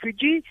single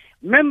refugee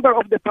member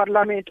of the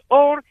parliament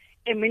or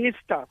a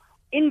minister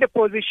in the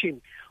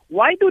position?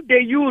 Why do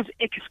they use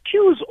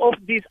excuse of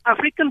these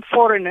African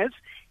foreigners?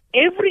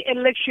 Every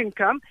election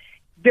come,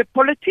 the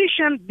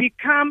politicians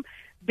become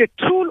the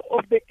tool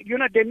of the,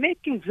 they're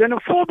making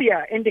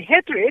xenophobia and the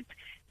hatred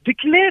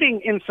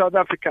declaring in South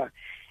Africa.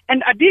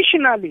 And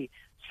additionally,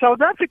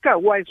 South Africa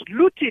was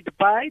looted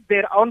by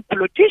their own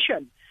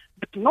politicians,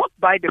 but not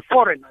by the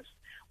foreigners.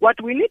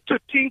 What we need to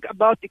think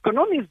about,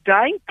 economy is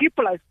dying,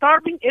 people are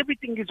starving,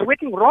 everything is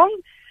working wrong.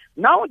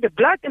 Now the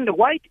black and the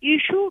white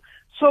issue,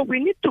 so we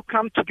need to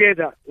come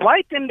together,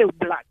 white and the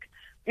black,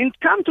 and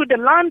come to the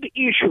land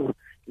issue.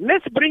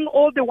 Let's bring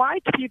all the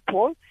white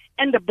people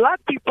and the black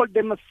people,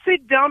 they must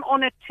sit down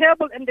on a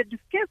table and they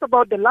discuss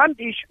about the land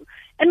issue,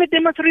 and they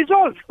must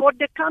resolve for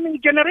the coming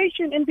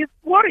generation in this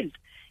world,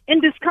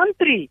 in this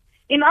country,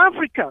 in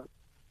Africa.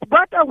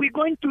 What are we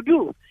going to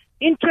do?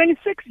 In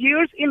 26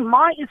 years, in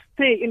my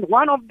stay, in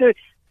one of the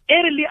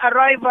early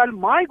arrival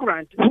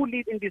migrants who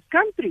live in this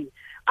country,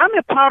 I'm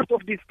a part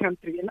of this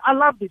country and I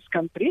love this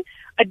country.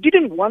 I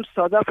didn't want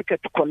South Africa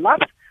to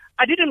collapse.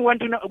 I didn't want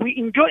to know, we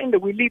enjoy and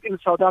we live in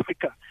South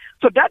Africa.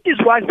 So that is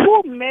why,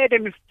 who made a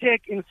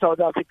mistake in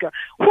South Africa?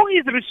 Who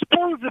is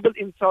responsible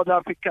in South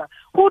Africa?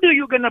 Who do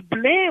you going to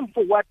blame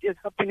for what is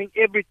happening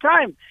every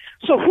time?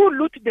 So who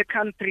loot the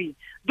country?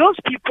 Those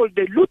people,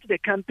 they loot the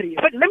country.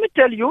 But let me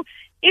tell you,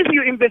 if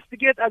you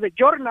investigate as a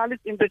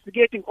journalist,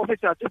 investigating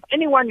officers, if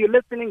anyone you're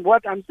listening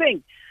what I'm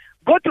saying,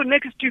 go to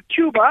next to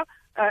Cuba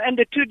and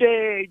to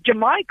the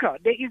Jamaica.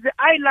 There is an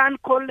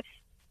island called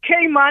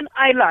Cayman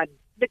Island.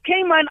 The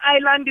Cayman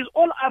Island is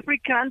all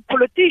African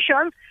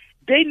politicians.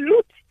 They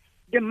loot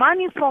the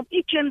money from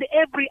each and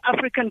every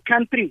African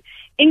country,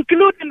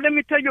 including, let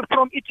me tell you,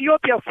 from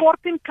Ethiopia.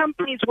 14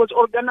 companies was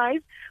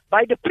organized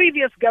by the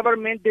previous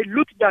government. They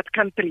loot that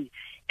country.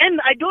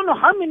 And I don't know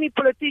how many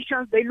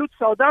politicians they loot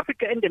South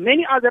Africa and the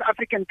many other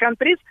African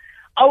countries.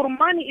 Our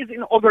money is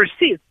in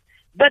overseas.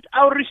 But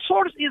our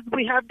resource is,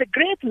 we have the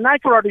great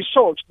natural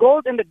resource,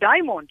 gold and the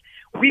diamond.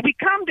 We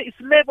become the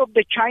slave of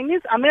the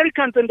Chinese,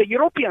 Americans, and the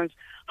Europeans.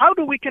 How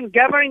do we can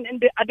govern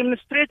and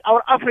administrate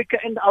our Africa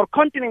and our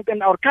continent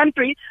and our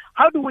country?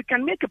 How do we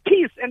can make a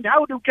peace, and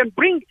how do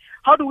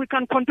we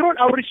can control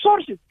our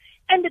resources?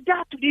 And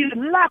that is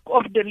lack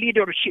of the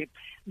leadership.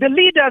 The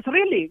leaders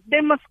really,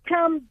 they must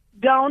come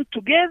down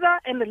together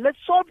and let's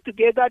solve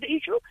together the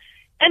issue.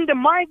 And the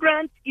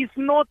migrant is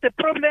not a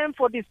problem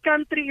for this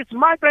country. It's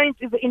migrant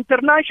is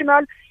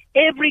international.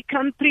 Every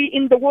country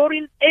in the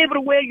world,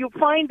 everywhere you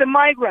find the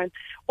migrant,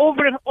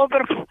 over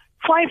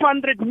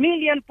 500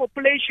 million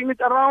population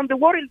around the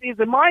world is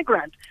a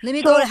migrant. Let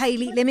me go,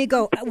 Hayley. Let me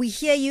go. We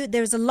hear you.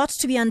 There's a lot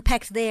to be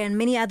unpacked there, and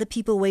many other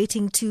people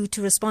waiting to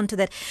respond to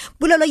that.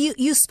 Bulelwa,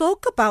 you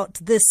spoke about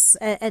this,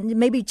 and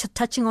maybe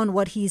touching on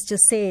what he's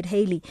just said,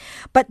 Hayley,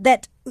 but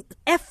that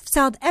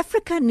South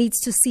Africa needs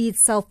to see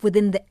itself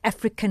within the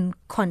African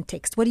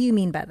context. What do you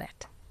mean by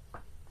that?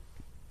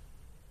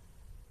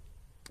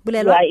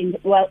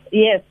 Bulelwa? Well,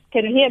 yes.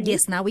 Can you hear me?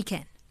 Yes, now we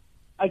can.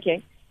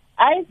 Okay.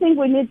 I think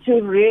we need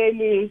to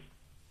really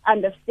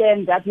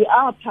understand that we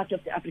are part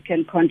of the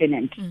African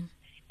continent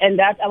and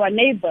that our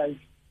neighbors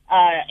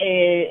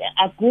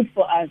are good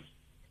for us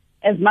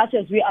as much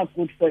as we are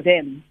good for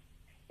them.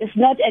 It's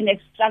not an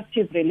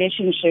extractive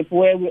relationship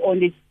where we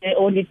only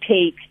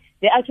take.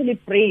 They actually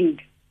bring,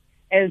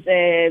 as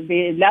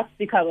the last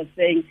speaker was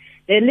saying,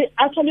 they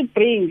actually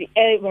bring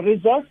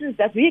resources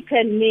that we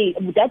need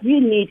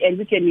and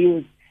we can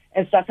use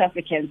as South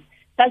Africans,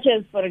 such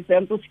as, for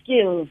example,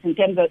 skills in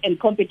terms of and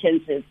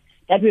competences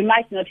that we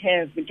might not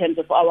have in terms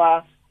of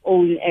our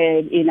own,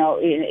 in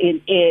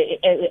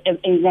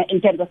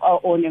terms of our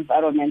own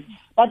environment.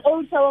 But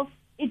also,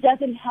 it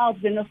doesn't help.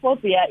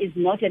 Xenophobia is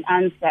not an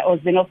answer, or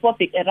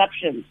xenophobic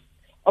eruptions,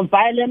 or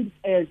violent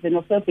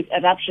xenophobic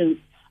eruptions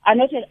are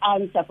not an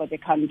answer for the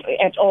country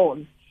at all.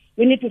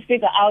 We need to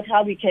figure out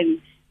how we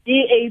can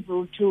be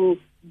able to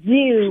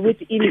deal with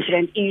the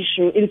immigrant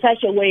issue in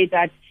such a way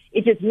that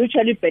it is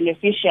mutually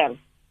beneficial.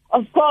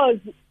 Of course,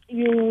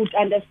 you would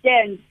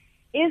understand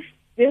if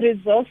the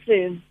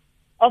resources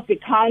of the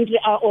country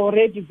are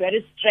already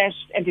very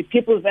stretched and the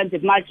people and the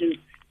margins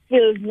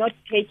still not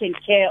taken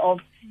care of,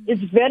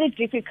 it's very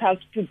difficult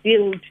to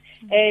build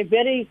a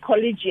very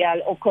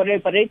collegial or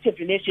collaborative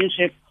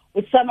relationship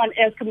with someone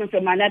else coming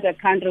from another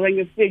country when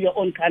you feel your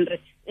own country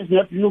is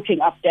not looking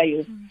after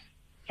you.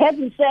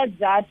 Having said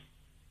that,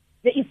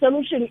 the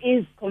solution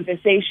is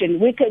conversation.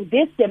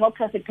 This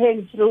democracy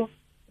came through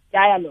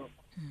dialogue.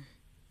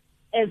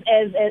 As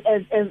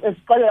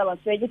Xolelwa was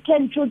saying, it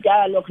came through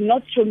dialogue,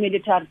 not through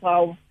military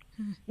power.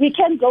 We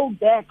can go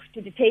back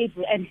to the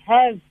table and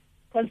have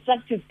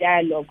constructive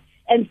dialogue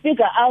and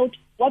figure out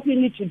what we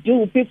need to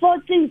do before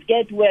things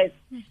get worse.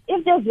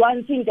 If there's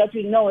one thing that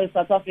we know as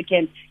South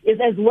Africans is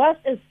as worse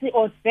as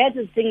or bad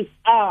as things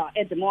are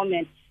at the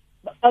moment,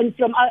 in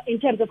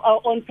terms of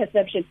our own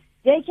perception,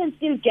 they can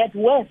still get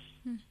worse.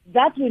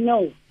 That we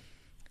know.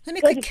 So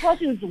the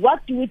question is,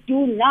 what do we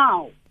do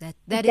now?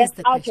 That is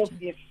the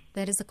question.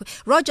 That is the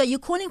question. Roger, you're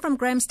calling from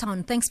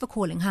Grahamstown. Thanks for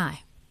calling.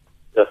 Hi.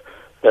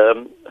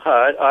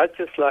 Hi. I'd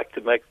just like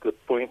to make the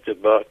point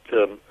about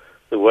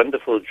the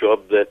wonderful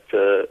job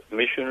that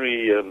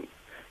missionary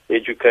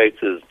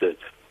educators did.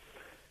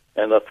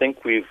 And I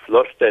think we've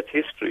lost that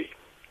history.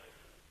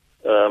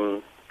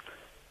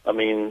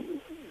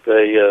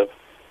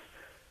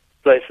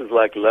 Places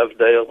like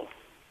Lovedale,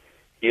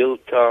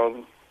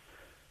 Hilltown,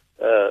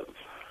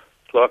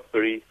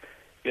 Clarkbury,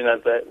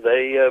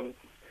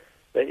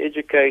 they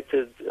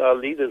educated our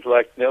leaders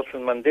like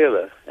Nelson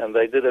Mandela, and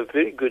they did a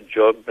very good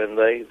job, and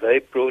they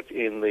brought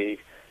in the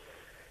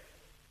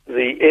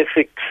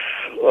ethics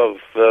of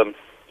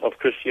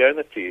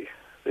Christianity.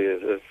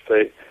 The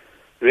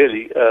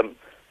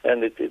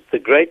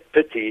great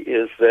pity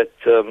is that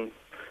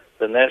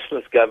the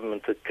nationalist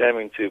government that came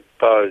into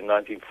power in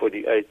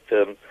 1948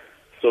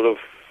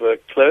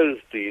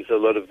 closed a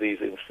lot of these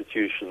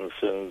institutions,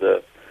 and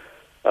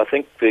I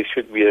think there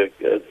should be an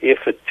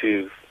effort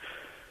to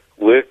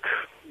work,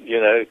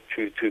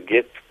 to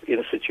get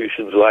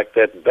institutions like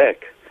that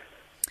back.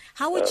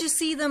 How would you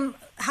see them?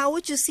 How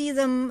would you see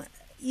them,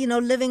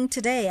 living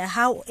today?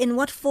 In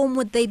what form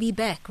would they be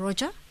back,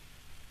 Roger?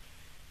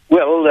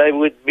 Well, they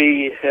would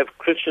have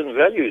Christian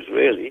values,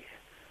 really.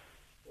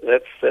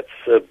 That's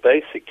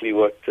basically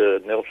what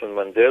Nelson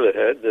Mandela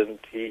had, and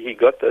he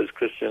got those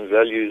Christian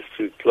values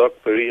through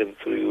Clarkbury and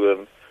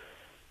through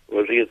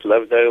was he at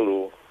Lovedale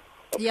or?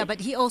 Yeah, but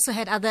he also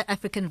had other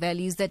African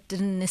values that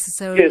didn't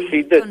necessarily. Yes,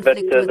 he did, but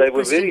they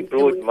were very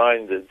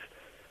broad-minded.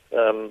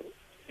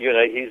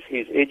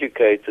 His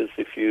educators.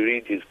 If you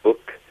read his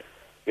book,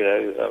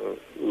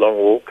 Long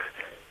Walk,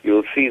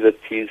 you'll see that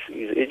his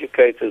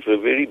educators were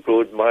very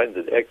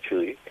broad-minded,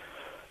 actually,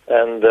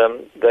 and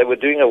they were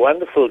doing a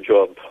wonderful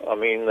job.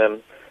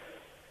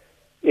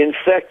 In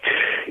fact,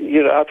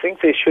 I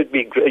think there should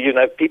be.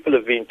 People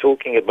have been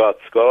talking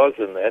about scars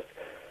and that.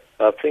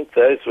 I think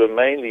those were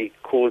mainly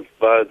caused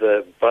by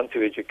the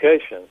Bantu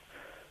education,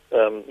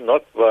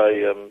 not by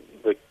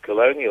the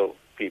colonial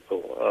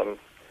people.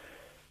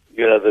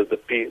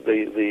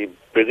 The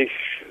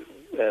British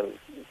and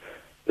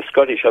the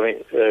Scottish,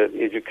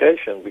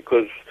 education,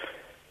 because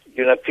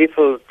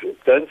people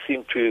don't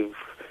seem to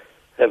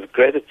have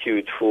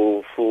gratitude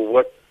for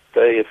what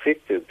they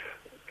affected.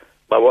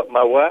 My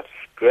wife's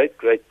great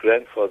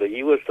grandfather,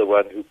 he was the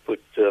one who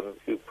put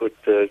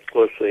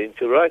Xhosa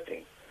into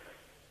writing.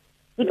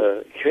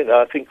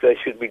 I think they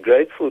should be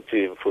grateful to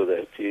him for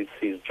that.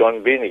 He's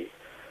John Benny.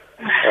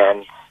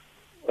 I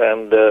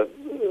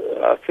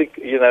think,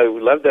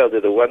 Lovedale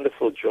did a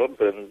wonderful job,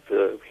 and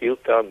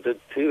Hilltown did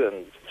too.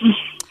 And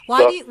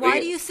why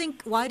do you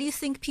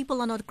think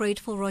people are not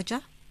grateful,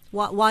 Roger?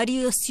 Why do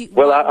you assume?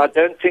 Well, I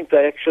don't think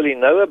they actually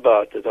know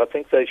about it. I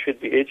think they should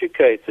be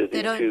educated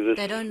into this.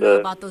 They don't know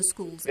about those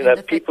schools.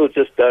 People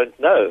just don't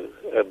know.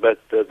 But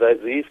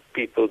these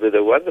people did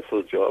a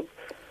wonderful job,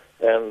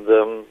 and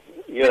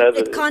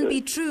it can't be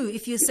true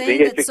if you're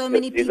saying that so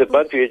many people. The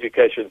Bantu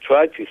education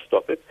tried to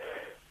stop it,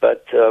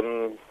 but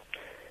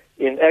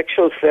in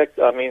actual fact,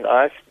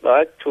 I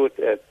taught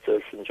at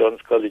St.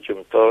 John's College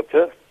in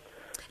Mthatha.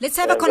 Let's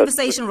have a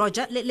conversation,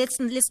 Roger. Let's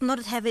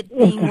not have it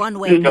being one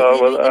way. No,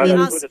 I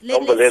taught at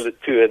Bulelwa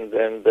too, and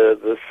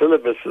the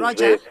syllabus is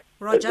Roger, there.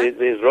 Roger.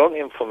 There's wrong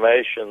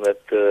information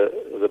that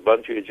the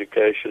Bantu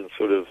education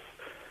sort of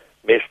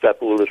messed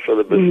up all the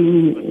syllabus.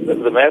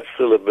 The math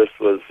syllabus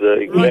was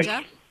exact.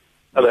 Roger?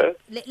 Hello?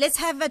 Let's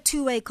have a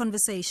two-way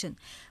conversation.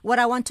 What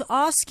I want to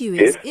ask you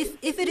is,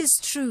 if it is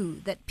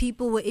true that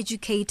people were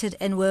educated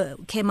and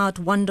came out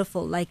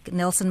wonderful, like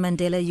Nelson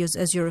Mandela,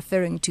 as you're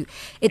referring to,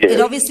 it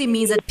obviously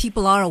means that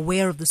people are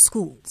aware of the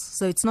schools.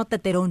 So it's not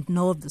that they don't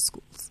know of the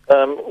schools.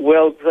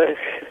 Well,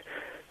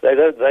 they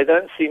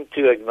don't seem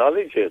to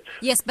acknowledge it.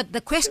 Yes, but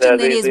the question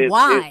then is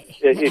why?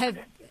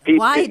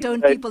 Why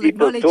don't people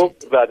acknowledge it? People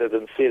talked about it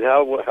and said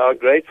how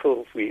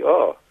grateful we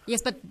are.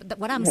 Yes, but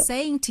what I'm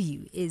saying to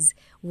you is,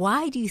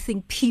 why do you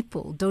think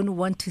people don't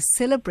want to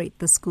celebrate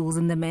the schools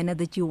in the manner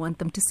that you want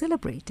them to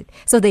celebrate it?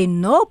 So they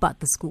know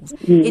about the schools.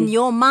 In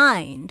your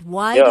mind,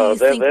 why do you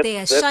think they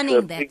are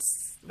shunning that?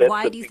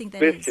 Why do you think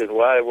that is?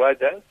 Why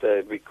don't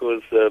they?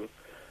 Because,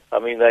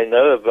 they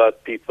know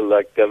about people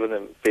like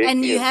Governor Becky.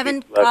 And you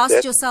haven't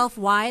asked yourself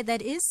why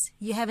that is?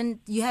 You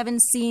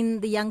haven't seen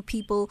the young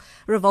people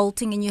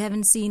revolting, and you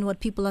haven't seen what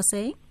people are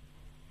saying?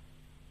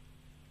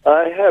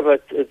 I have.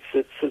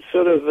 It's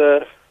sort of,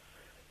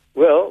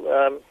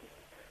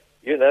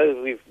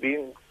 we've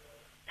been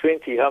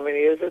 20, how many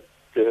is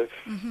it?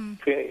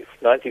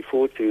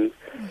 94 to,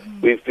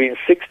 we've been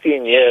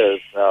 16 years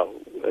now,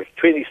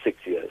 26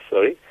 years,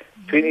 sorry,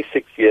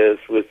 26 years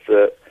with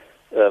the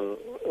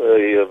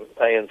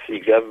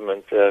ANC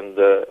government, and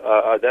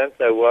I don't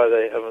know why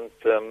they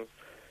haven't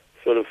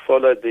sort of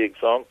followed the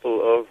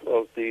example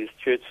of these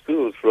church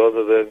schools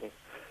rather than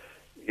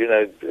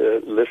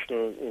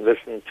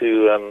listen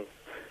to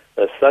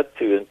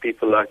Sattu and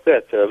people like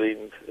that. I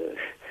mean,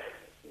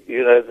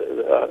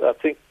 I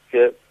think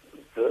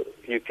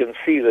you can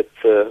see that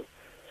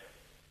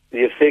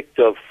the effect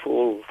of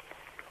all,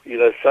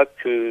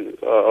 Sattu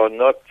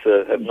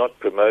have not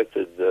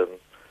promoted the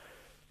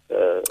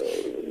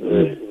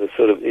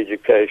sort of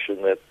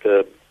education that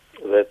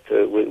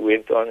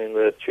went on in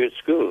the church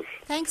schools.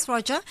 Thanks,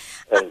 Roger.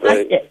 And,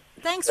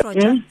 thanks,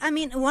 Roger. I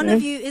mean, one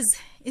of you is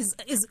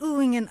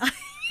oohing and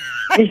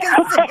I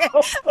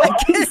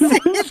can say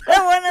that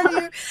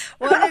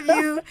one of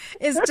you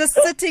is just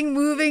sitting,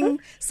 moving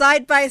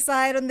side by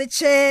side on the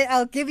chair.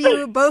 I'll give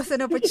you both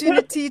an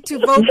opportunity to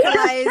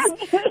vocalize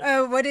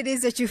what it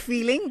is that you're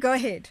feeling. Go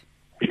ahead.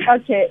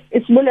 Okay,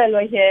 it's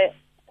Bulelwa here.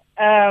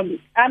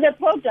 I'm a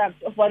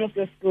product of one of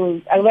the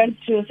schools. I went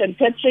to St.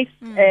 Patrick's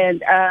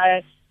and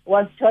I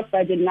was taught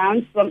by the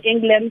nuns from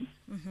England.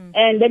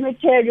 And let me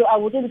tell you, I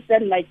wouldn't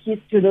send my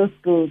kids to those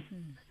schools.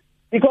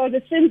 Because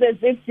it seems as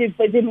if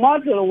the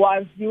model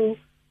was you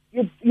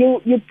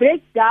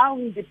break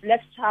down the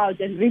black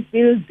child and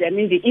rebuild them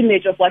in the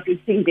image of what you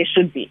think they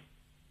should be.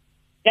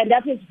 And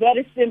that is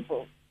very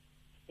simple.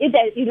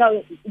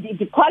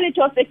 The quality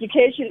of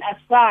education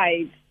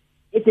aside,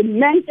 it's the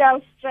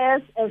mental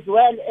stress as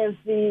well as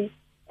the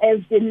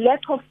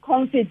lack of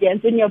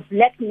confidence in your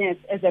blackness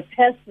as a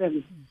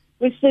person,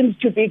 which seems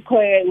to be,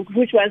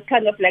 which was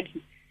kind of like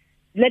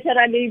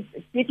literally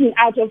speaking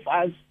out of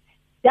us,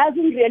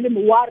 doesn't really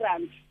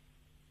warrant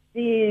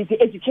the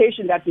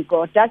education that we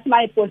got. That's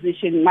my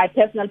position, my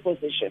personal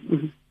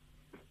position.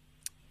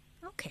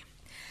 Okay.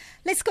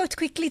 Let's go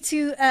quickly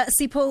to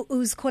Sipho,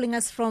 who's calling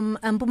us from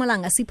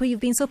Mpumalanga. Sipho, you've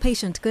been so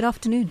patient. Good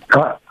afternoon.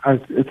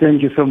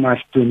 Thank you so much,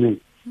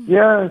 Tumi.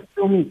 Yeah,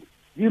 Tumi,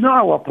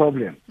 our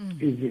problem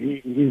is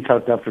in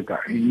South Africa,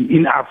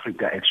 in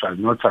Africa actually,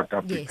 not South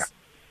Africa,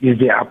 is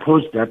the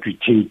approach that we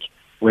take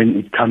when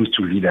it comes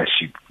to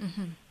leadership.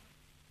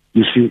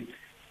 You see,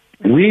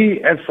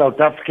 we as South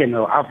African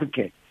or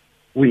African,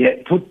 we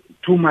put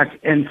too much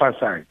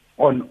emphasis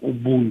on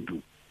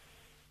Ubuntu.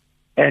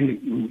 And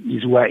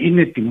we're in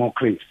a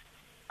democracy.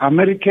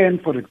 American,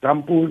 for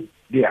example,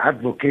 they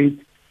advocate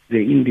the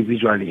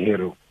individual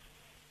hero.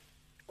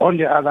 On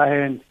the other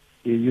hand,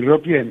 the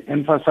European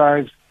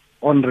emphasize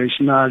on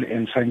rational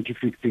and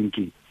scientific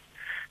thinking.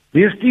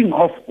 This thing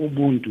of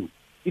Ubuntu,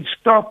 it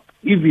stopped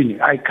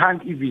I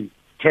can't even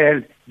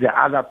tell the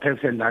other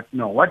person that,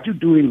 no, what you're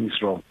doing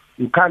is wrong.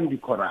 You can't be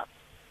corrupt.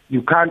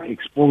 You can't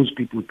expose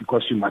people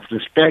because you must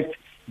respect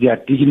their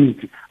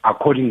dignity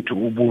according to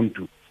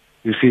Ubuntu.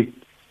 You see,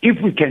 if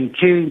we can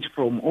change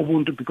from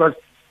Ubuntu, because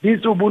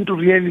this Ubuntu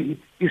really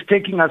is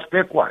taking us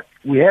backward.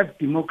 We have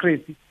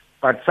democracy,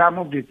 but some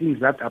of the things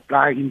that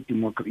apply in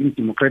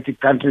democratic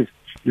countries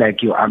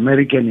like your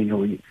American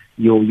and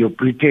your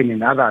Britain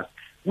and others,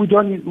 we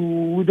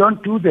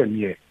don't do them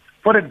here.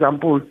 For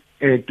example,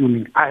 to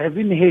me, I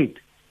haven't heard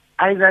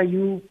either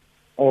you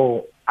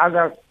or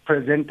other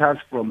presenters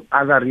from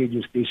other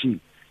radio stations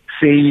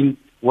saying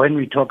when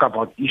we talk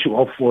about issue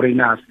of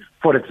foreigners,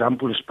 for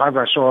example,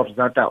 spaza shops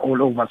that are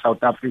all over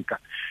South Africa,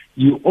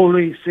 you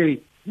always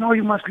say, no,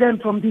 you must learn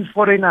from these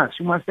foreigners.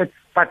 You must learn.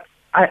 But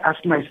I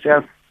ask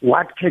myself,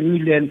 what can we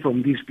learn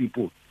from these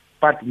people?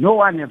 But no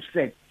one has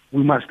said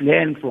we must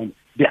learn from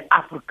the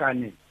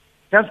Afrikaners.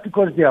 Just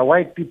because they are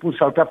white people,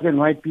 South African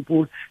white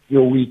people,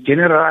 we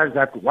generalize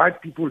that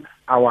white people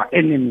are our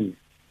enemies.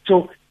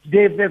 So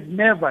they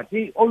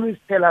always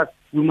tell us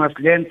we must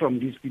learn from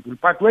these people.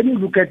 But when you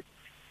look at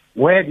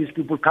where these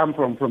people come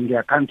from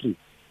their countries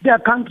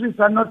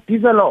are not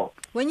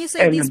developed. When you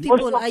say these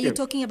people, are you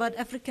talking about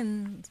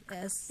Africans?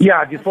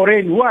 Yeah, the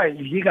foreign who are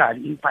illegal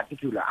in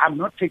particular. I'm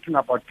not talking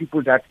about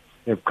people that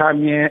have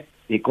come here,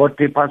 they got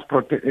papers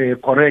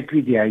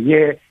correctly, they are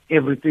here,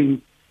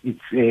 everything is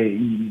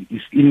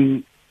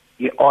in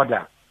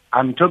order.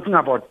 I'm talking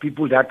about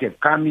people that have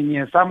come in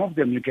here. Some of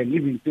them you can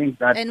even think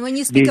that... And when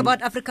you speak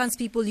about Afrikaans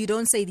people, you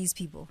don't say these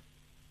people.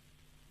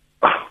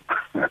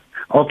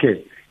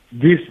 Okay,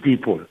 these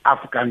people,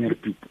 African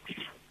people.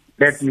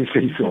 Let me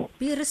say so.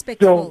 Be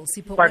respectful,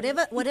 Sipho.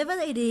 Whatever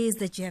it is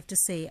that you have to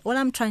say, all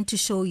I'm trying to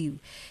show you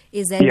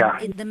is that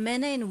in the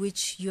manner in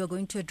which you are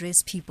going to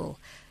address people,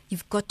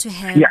 you've got to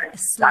have a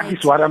slight... That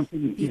is what I'm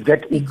saying.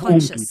 Be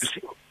conscious.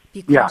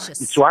 Be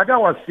conscious. It's what I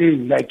was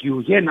saying. Like you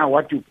hear now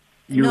what you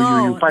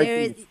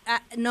fight.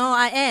 No,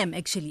 I am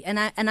actually, and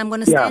I'm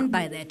going to stand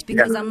by that,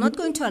 because I'm not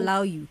going to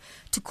allow you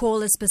to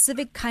call a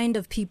specific kind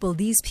of people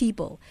these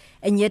people,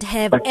 and yet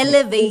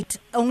elevate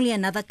only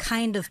another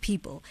kind of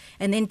people,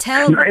 and then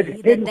tell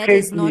me that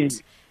is not.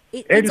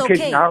 It's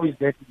okay.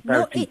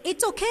 No,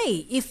 it's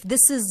okay if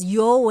this is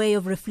your way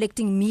of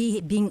reflecting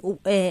me being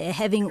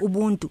having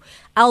Ubuntu.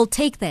 I'll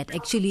take that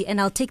actually, and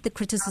I'll take the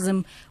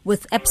criticism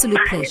with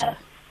absolute pleasure.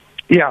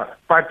 Yeah,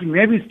 but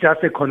maybe it's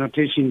just a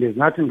connotation. There's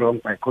nothing wrong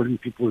by calling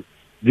people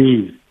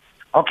these.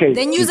 Okay.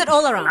 Then use it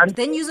all around.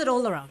 Then use it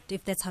all around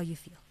if that's how you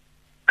feel.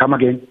 Come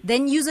again?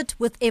 Then use it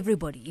with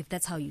everybody if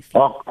that's how you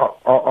feel.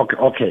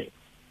 Okay.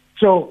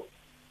 So,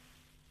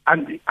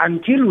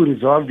 until we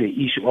resolve the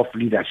issue of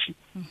leadership,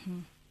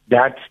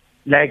 that,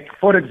 like,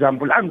 for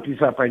example, I'm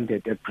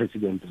disappointed at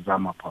President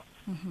Ramaphosa.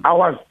 I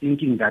was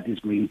thinking that he's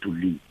going to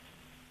lead.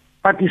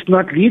 But it's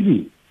not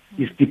leading.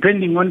 It's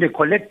depending on the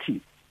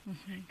collective.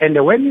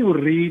 And when you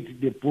read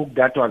the book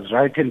that was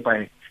written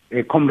by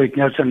Comrade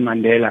Nelson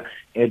Mandela,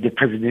 the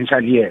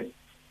presidential year,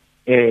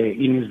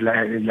 in his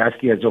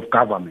last years of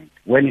government,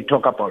 when he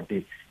talked about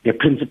the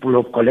principle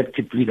of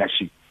collective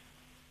leadership,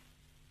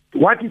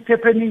 what is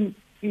happening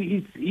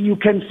is you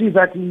can see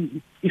that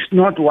it's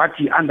not what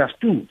he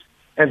understood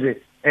as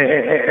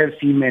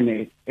him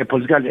and a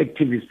political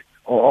activist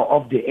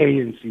of the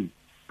ANC.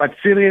 But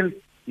Cyril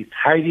is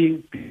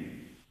hiding.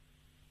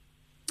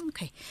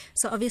 Okay,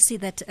 so obviously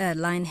that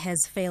line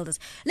has failed us.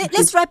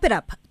 Let's wrap it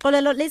up.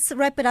 Xolelwa, let's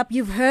wrap it up.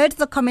 You've heard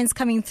the comments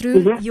coming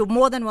through. You're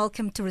more than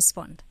welcome to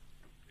respond.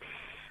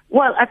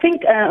 Well, I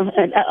think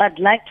I'd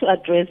like to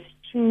address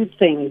two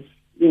things.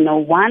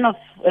 One of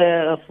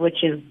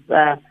which is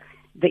the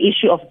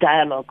issue of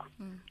dialogue.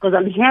 Because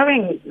I'm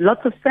hearing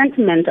lots of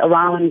sentiment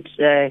around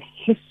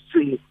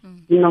history.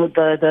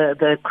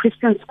 The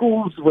Christian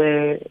schools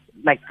were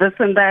like this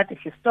and that.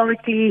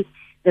 Historically,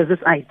 there's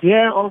this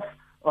idea of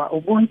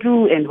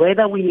Ubuntu and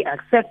whether we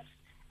accept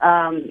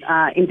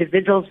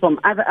individuals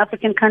from other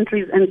African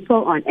countries and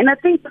so on. And I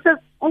think this has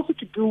also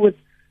to do with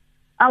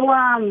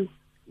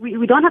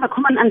we don't have a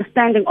common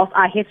understanding of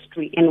our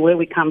history and where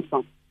we come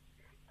from.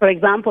 For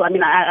example, I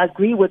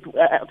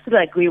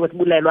absolutely agree with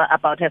Bulelwa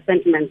about her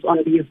sentiments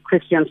on these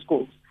Christian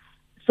schools.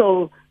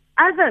 So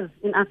others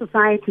in our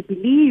society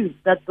believe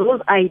that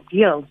those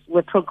ideals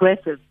were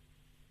progressive,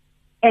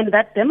 and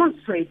that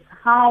demonstrates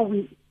how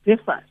we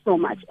differ so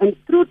much. And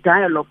through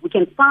dialogue, we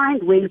can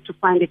find ways to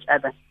find each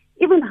other.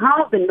 Even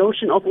how the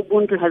notion of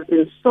Ubuntu has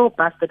been so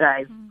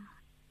bastardized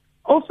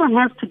also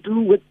has to do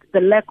with the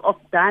lack of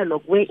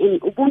dialogue, wherein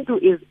Ubuntu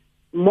is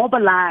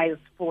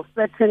mobilized for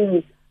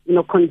certain,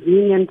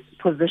 convenient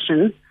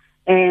positions.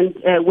 And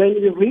when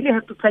you really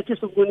have to practice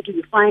Ubuntu,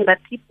 you find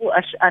that people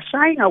are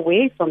shying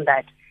away from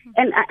that.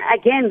 And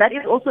again, that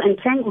is also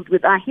entangled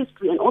with our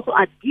history and also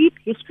our deep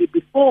history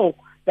before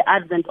the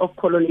advent of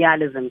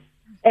colonialism.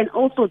 And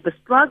also the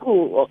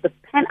struggle, of the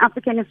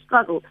Pan-Africanist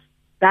struggle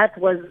that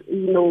was,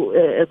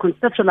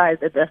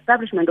 conceptualized at the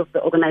establishment of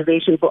the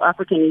Organization for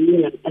African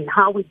Union, and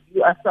how we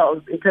view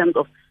ourselves in terms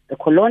of the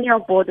colonial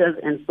borders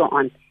and so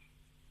on.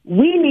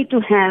 We need to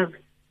have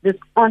this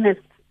honest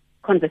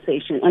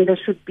conversation, and there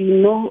should be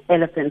no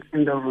elephants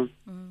in the room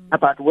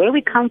about where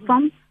we come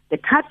from, the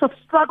types of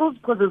struggles,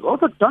 because there's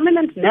also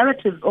dominant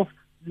narratives of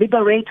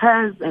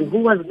liberators and who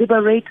was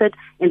liberated,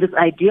 and this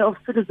idea of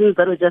citizens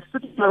that were just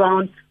sitting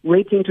around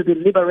waiting to be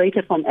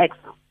liberated from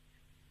exile.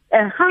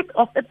 At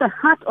the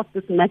heart of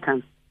this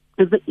matter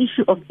is the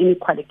issue of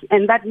inequality,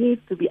 and that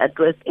needs to be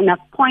addressed in a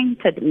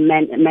pointed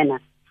manner.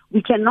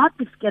 We cannot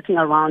be skirting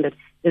around it.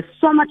 There's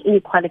so much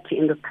inequality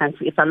in this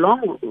country. It's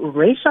along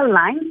racial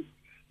lines,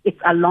 it's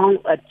along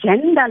a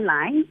gender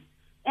line,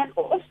 and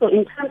also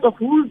in terms of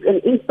who's an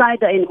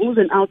insider and who's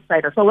an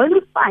outsider. So when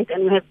we fight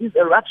and we have these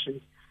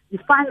eruptions, you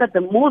find that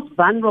the most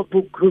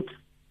vulnerable groups,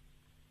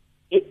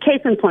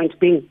 case in point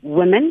being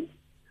women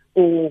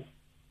or,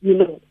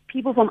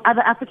 people from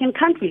other African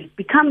countries,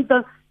 become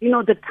the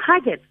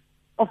target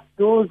of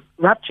those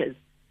ruptures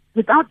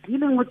without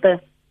dealing with the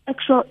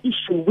actual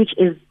issue, which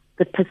is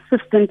the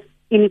persistent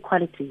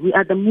inequality. We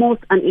are the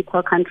most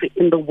unequal country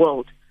in the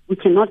world. We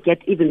cannot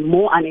get even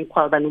more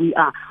unequal than we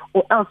are,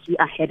 or else we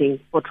are heading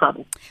for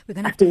trouble. We're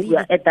going to have to leave we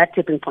are at that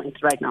tipping point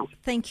right now.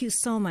 Thank you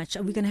so much.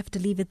 We're going to have to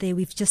leave it there.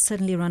 We've just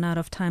certainly run out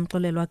of time.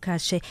 Xolelwa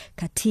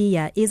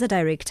kashe-katiya is a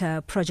director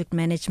of project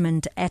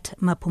management at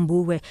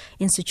Mapungubwe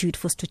Institute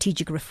for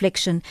Strategic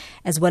Reflection,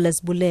 as well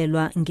as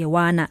Bulelwa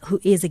Ngewana,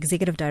 who is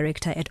executive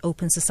director at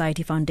Open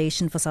Society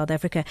Foundation for South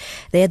Africa.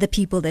 They're the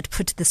people that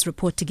put this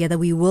report together.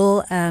 We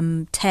will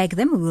tag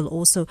them. We will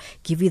also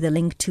give you the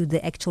link to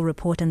the actual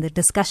report, and the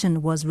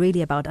discussion was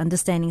really about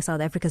understanding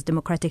South Africa's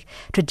democratic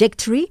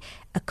trajectory,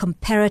 a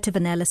comparative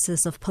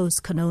analysis of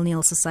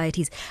post-colonial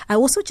societies. I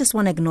also just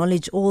want to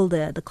acknowledge all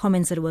the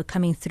comments that were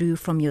coming through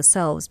from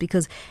yourselves,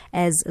 because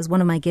as one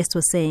of my guests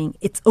was saying,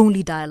 it's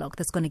only dialogue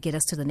that's going to get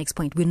us to the next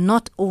point. We're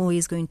not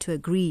always going to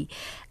agree,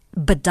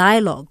 but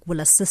dialogue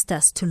will assist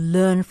us to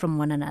learn from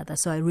one another.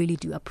 So I really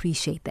do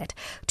appreciate that.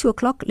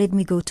 2:00, let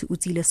me go to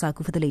Utsile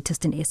Saku for the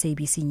latest in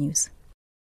SABC News.